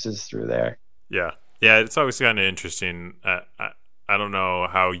purchases through there. Yeah, it's always kind of interesting. I don't know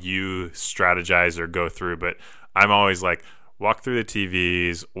how you strategize or go through, but I'm always like, walk through the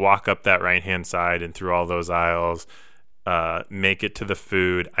TVs, walk up that right hand side and through all those aisles, make it to the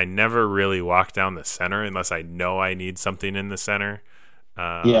food. I never really walk down the center unless I know I need something in the center.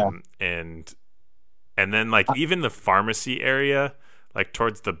 And then like even the pharmacy area, like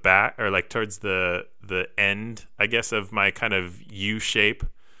towards the back or like towards the end, I guess, of my kind of U shape.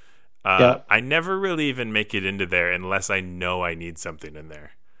 I never really even make it into there unless I know I need something in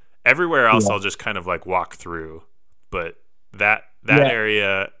there. Everywhere else, I'll just kind of like walk through, but that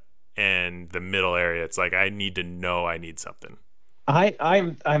area and the middle area, it's like I need to know I need something. I'm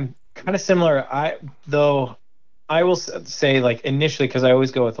kind of similar. I will say, like, initially, because I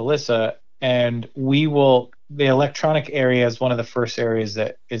always go with Alyssa, and the electronic area is one of the first areas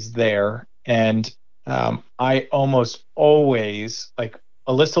that is there, and I almost always, like,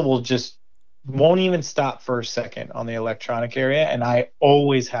 Alyssa won't even stop for a second on the electronic area, and I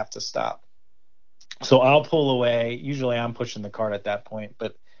always have to stop. So I'll pull away. Usually I'm pushing the cart at that point,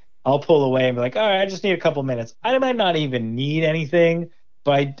 but I'll pull away and be like, all right, I just need a couple minutes. I might not even need anything,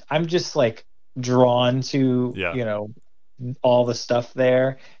 but I'm just like drawn to, all the stuff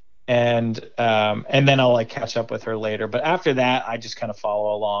there. And then I'll like catch up with her later. But after that, I just kind of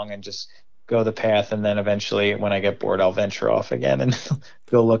follow along and just go the path. And then eventually when I get bored, I'll venture off again and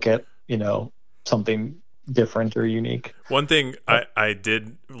go look at, something different or unique. One thing I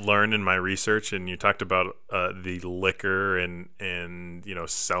did learn in my research, and you talked about the liquor and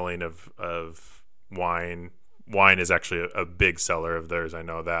selling of wine. Wine is actually a big seller of theirs. I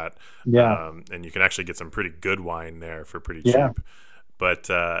know that. Yeah. And you can actually get some pretty good wine there for pretty cheap. But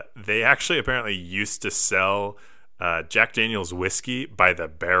they actually apparently used to sell Jack Daniel's whiskey by the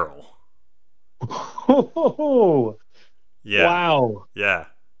barrel. Oh, yeah. Wow. Yeah.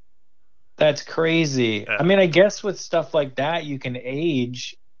 That's crazy. I mean, I guess with stuff like that, you can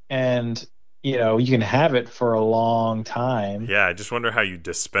age and, you know, you can have it for a long time. Yeah, I just wonder how you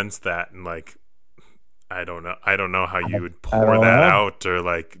dispense that, and like, I don't know. I don't know how you would I pour don't that know. out, or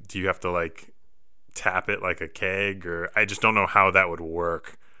like, do you have to like tap it like a keg, or I just don't know how that would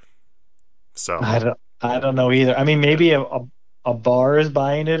work. So I don't know either. I mean, maybe a bar is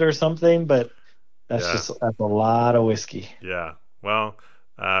buying it or something, but that's a lot of whiskey. yeah. Well,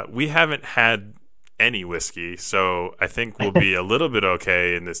 we haven't had any whiskey, so I think we'll be a little bit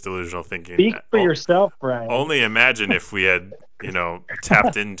okay in this delusional thinking. Speak for yourself, Brian. Only imagine if we had, you know,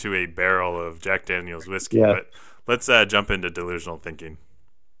 tapped into a barrel of Jack Daniel's whiskey. Yeah. But let's jump into delusional thinking.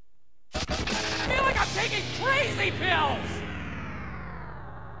 I feel like I'm taking crazy pills!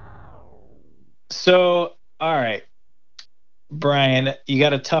 So, all right, Brian, you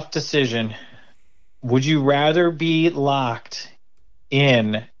got a tough decision. Would you rather be locked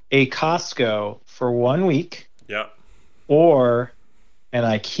in a Costco for 1 week Yeah. or an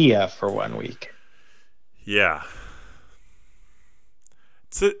IKEA for 1 week? Yeah.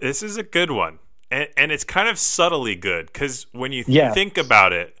 This is a good one. And it's kind of subtly good, because when you think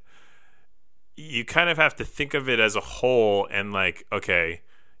about it, you kind of have to think of it as a whole, and like, okay,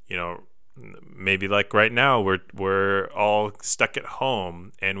 you know, maybe like right now we're all stuck at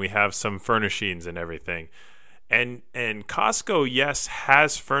home and we have some furnishings and everything. And Costco, yes,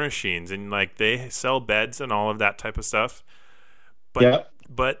 has furnishings, and like they sell beds and all of that type of stuff.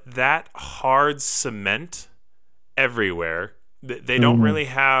 But that hard cement everywhere, they don't really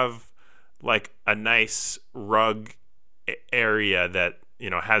have like a nice rug area that, you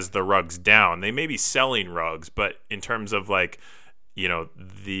know, has the rugs down. They may be selling rugs, but in terms of like, you know,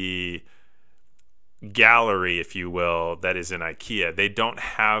 the gallery, if you will, that is in IKEA, they don't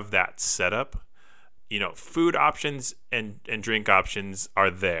have that setup. You know, food options and drink options are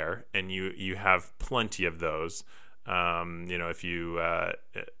there, and you have plenty of those. You know, if you, I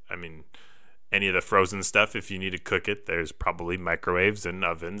mean, any of the frozen stuff, if you need to cook it, there's probably microwaves and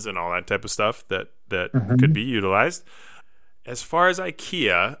ovens and all that type of stuff that could be utilized. As far as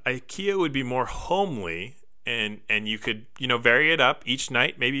IKEA would be more homely, and you could, you know, vary it up each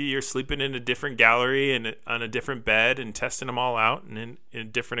night. Maybe you're sleeping in a different gallery and on a different bed and testing them all out, and in a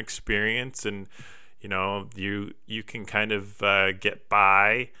different experience. And, you know, you can kind of get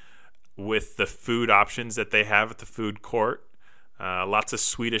by with the food options that they have at the food court. Lots of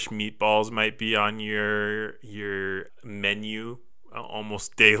Swedish meatballs might be on your menu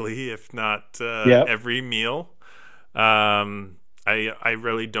almost daily, if not every meal. I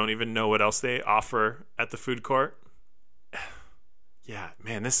really don't even know what else they offer at the food court. Yeah,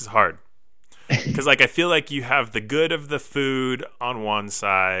 man, this is hard. Because like I feel like you have the good of the food on one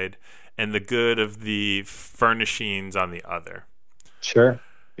side and the good of the furnishings on the other. Sure.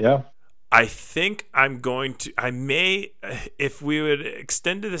 Yeah. I think I may, if we would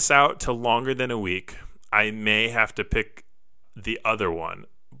extend this out to longer than a week, I may have to pick the other one.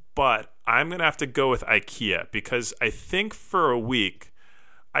 But I'm going to have to go with IKEA, because I think for a week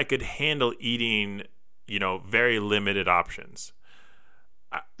I could handle eating, you know, very limited options.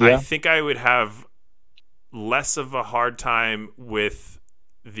 I think I would have less of a hard time with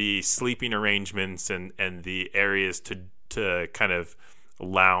the sleeping arrangements and the areas to kind of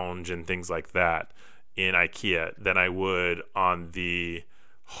lounge and things like that in IKEA than I would on the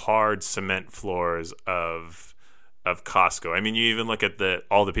hard cement floors of Costco. I mean, you even look at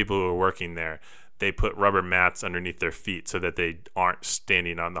all the people who are working there. They put rubber mats underneath their feet so that they aren't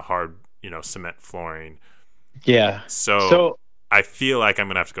standing on the hard, you know, cement flooring. Yeah. So I feel like I'm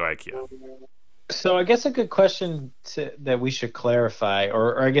gonna have to go IKEA. So I guess a good question that we should clarify,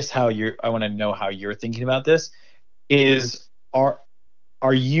 or I guess I want to know how you're thinking about this, is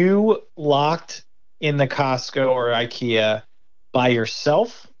are you locked in the Costco or IKEA by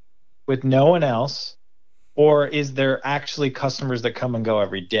yourself with no one else? Or is there actually customers that come and go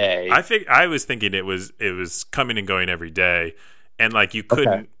every day? I was thinking it was coming and going every day, and like you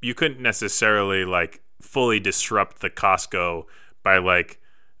couldn't necessarily like fully disrupt the Costco by like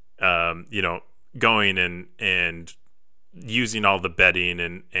you know, going and using all the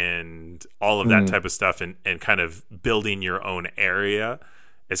bedding and all of that type of stuff and kind of building your own area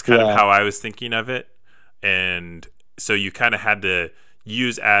is kind of how I was thinking of it. And so you kind of had to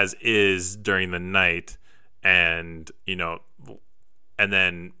use as is during the night, and, you know, and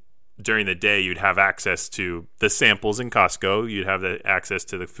then during the day you'd have access to the samples in Costco, you'd have the access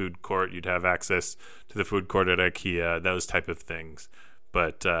to the food court, you'd have access to the food court at IKEA, those type of things.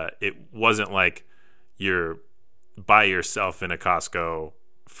 But it wasn't like you're by yourself in a Costco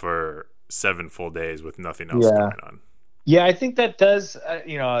for 7 full days with nothing else going on. Yeah, I think that does,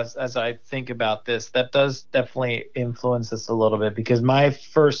 as I think about this, that does definitely influence us a little bit, because my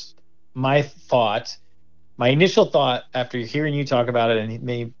initial thought after hearing you talk about it and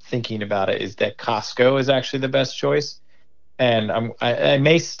me thinking about it is that Costco is actually the best choice. And I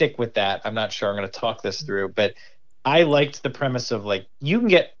may stick with that. I'm not sure. I'm going to talk this through, but I liked the premise of like, you can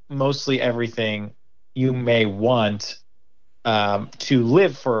get mostly everything you may want to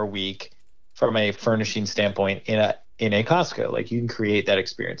live for a week from a furnishing standpoint in a Costco. Like, you can create that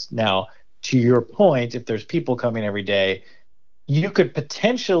experience. Now, to your point, if there's people coming every day, you could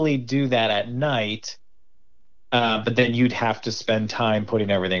potentially do that at night, but then you'd have to spend time putting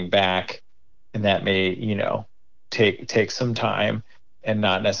everything back, and that may, take some time and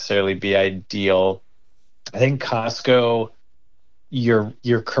not necessarily be ideal. I think Costco,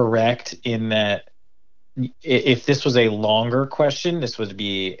 you're correct in that if this was a longer question, this would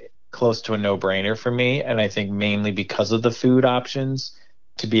be close to a no-brainer for me. And I think mainly because of the food options,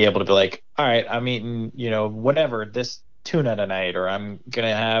 to be able to be like, all right, I'm eating, whatever, this tuna tonight, or I'm going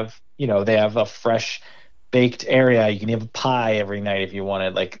to have, they have a fresh baked area. You can have a pie every night if you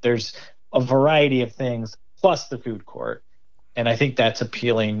wanted. Like, there's a variety of things plus the food court. And I think that's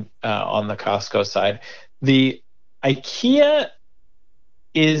appealing on the Costco side. The IKEA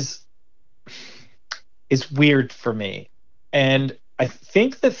is weird for me. And I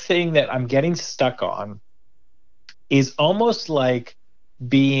think the thing that I'm getting stuck on is almost like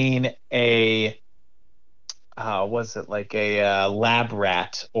being a lab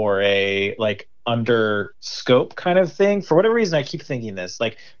rat or a like under scope kind of thing. For whatever reason, I keep thinking this.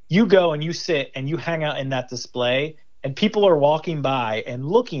 Like, you go and you sit and you hang out in that display, and people are walking by and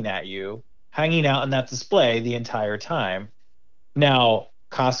looking at you hanging out in that display the entire time. Now,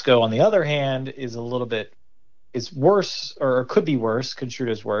 Costco, on the other hand, is worse, or could be worse, construed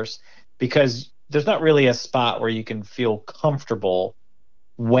as worse, because there's not really a spot where you can feel comfortable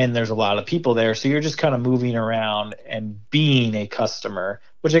when there's a lot of people there. So you're just kind of moving around and being a customer,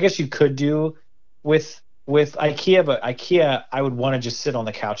 which I guess you could do with IKEA, but IKEA, I would want to just sit on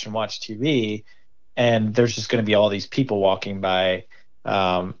the couch and watch TV, and there's just going to be all these people walking by.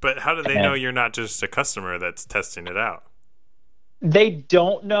 But how do they know you're not just a customer that's testing it out? They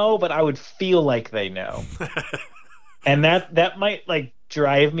don't know, but I would feel like they know. And that might like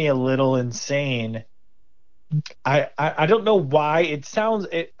drive me a little insane. I don't know why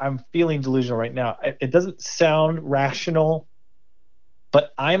I'm feeling delusional right now. It doesn't sound rational,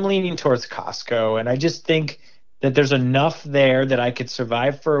 but I'm leaning towards Costco, and I just think that there's enough there that I could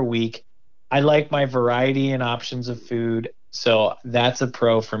survive for a week. I like my variety and options of food, so that's a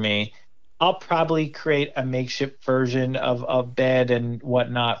pro for me. I'll probably create a makeshift version of a bed and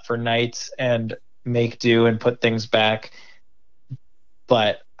whatnot for nights and make do and put things back.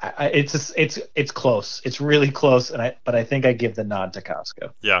 But it's close. It's really close, but I think I give the nod to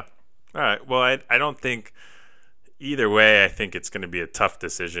Costco. Yeah. All right. Well, I don't think either way. I think it's going to be a tough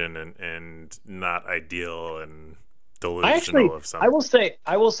decision and not ideal and delusional of some. I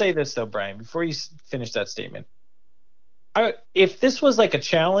will say this though, Brian, before you finish that statement. If this was like a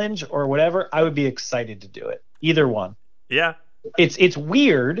challenge or whatever, I would be excited to do it. Either one. Yeah. It's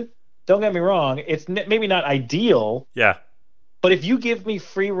weird. Don't get me wrong. It's maybe not ideal. Yeah. But if you give me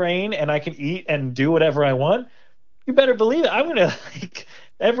free reign and I can eat and do whatever I want, you better believe it. I'm going to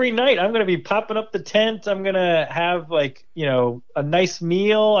every night I'm going to be popping up the tent. I'm going to have a nice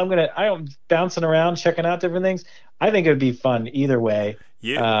meal. I'm bouncing around, checking out different things. I think it would be fun either way.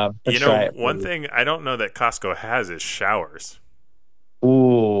 One thing I don't know that Costco has is showers.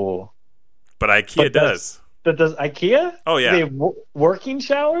 Ooh. But IKEA does. But does IKEA? Oh, yeah. Do they have working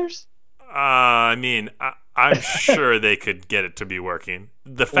showers? I'm sure they could get it to be working.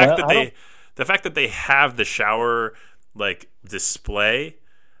 The fact that they have the shower like display,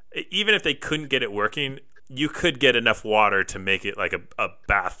 even if they couldn't get it working, you could get enough water to make it like a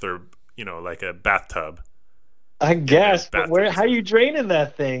bath or like a bathtub. I guess, but how are you draining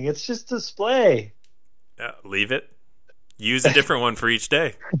that thing? It's just display. Leave it. Use a different one for each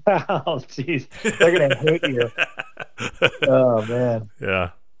day. Oh, jeez. They're going to hate you. Oh, man. Yeah.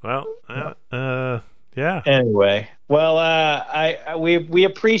 Well, yeah. Anyway, well, we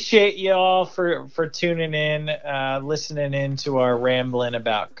appreciate you all for tuning in, listening in to our rambling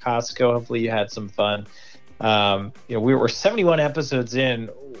about Costco. Hopefully you had some fun. We were 71 episodes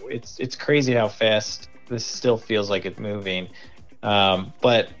in. It's crazy how fast this still feels like it's moving.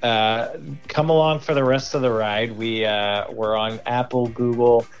 But come along for the rest of the ride. We're on Apple,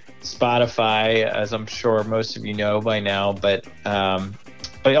 Google, Spotify, as I'm sure most of you know by now. But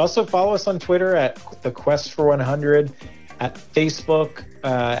also follow us on Twitter at The Quest for 100. at Facebook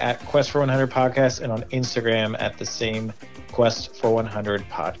at Quest for 100 Podcast, and on Instagram at the same Quest for 100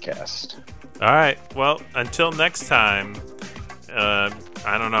 Podcast. All right. Well, until next time,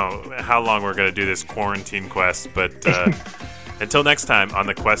 I don't know how long we're going to do this quarantine quest, but until next time on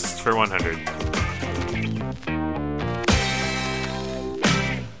the Quest for 100.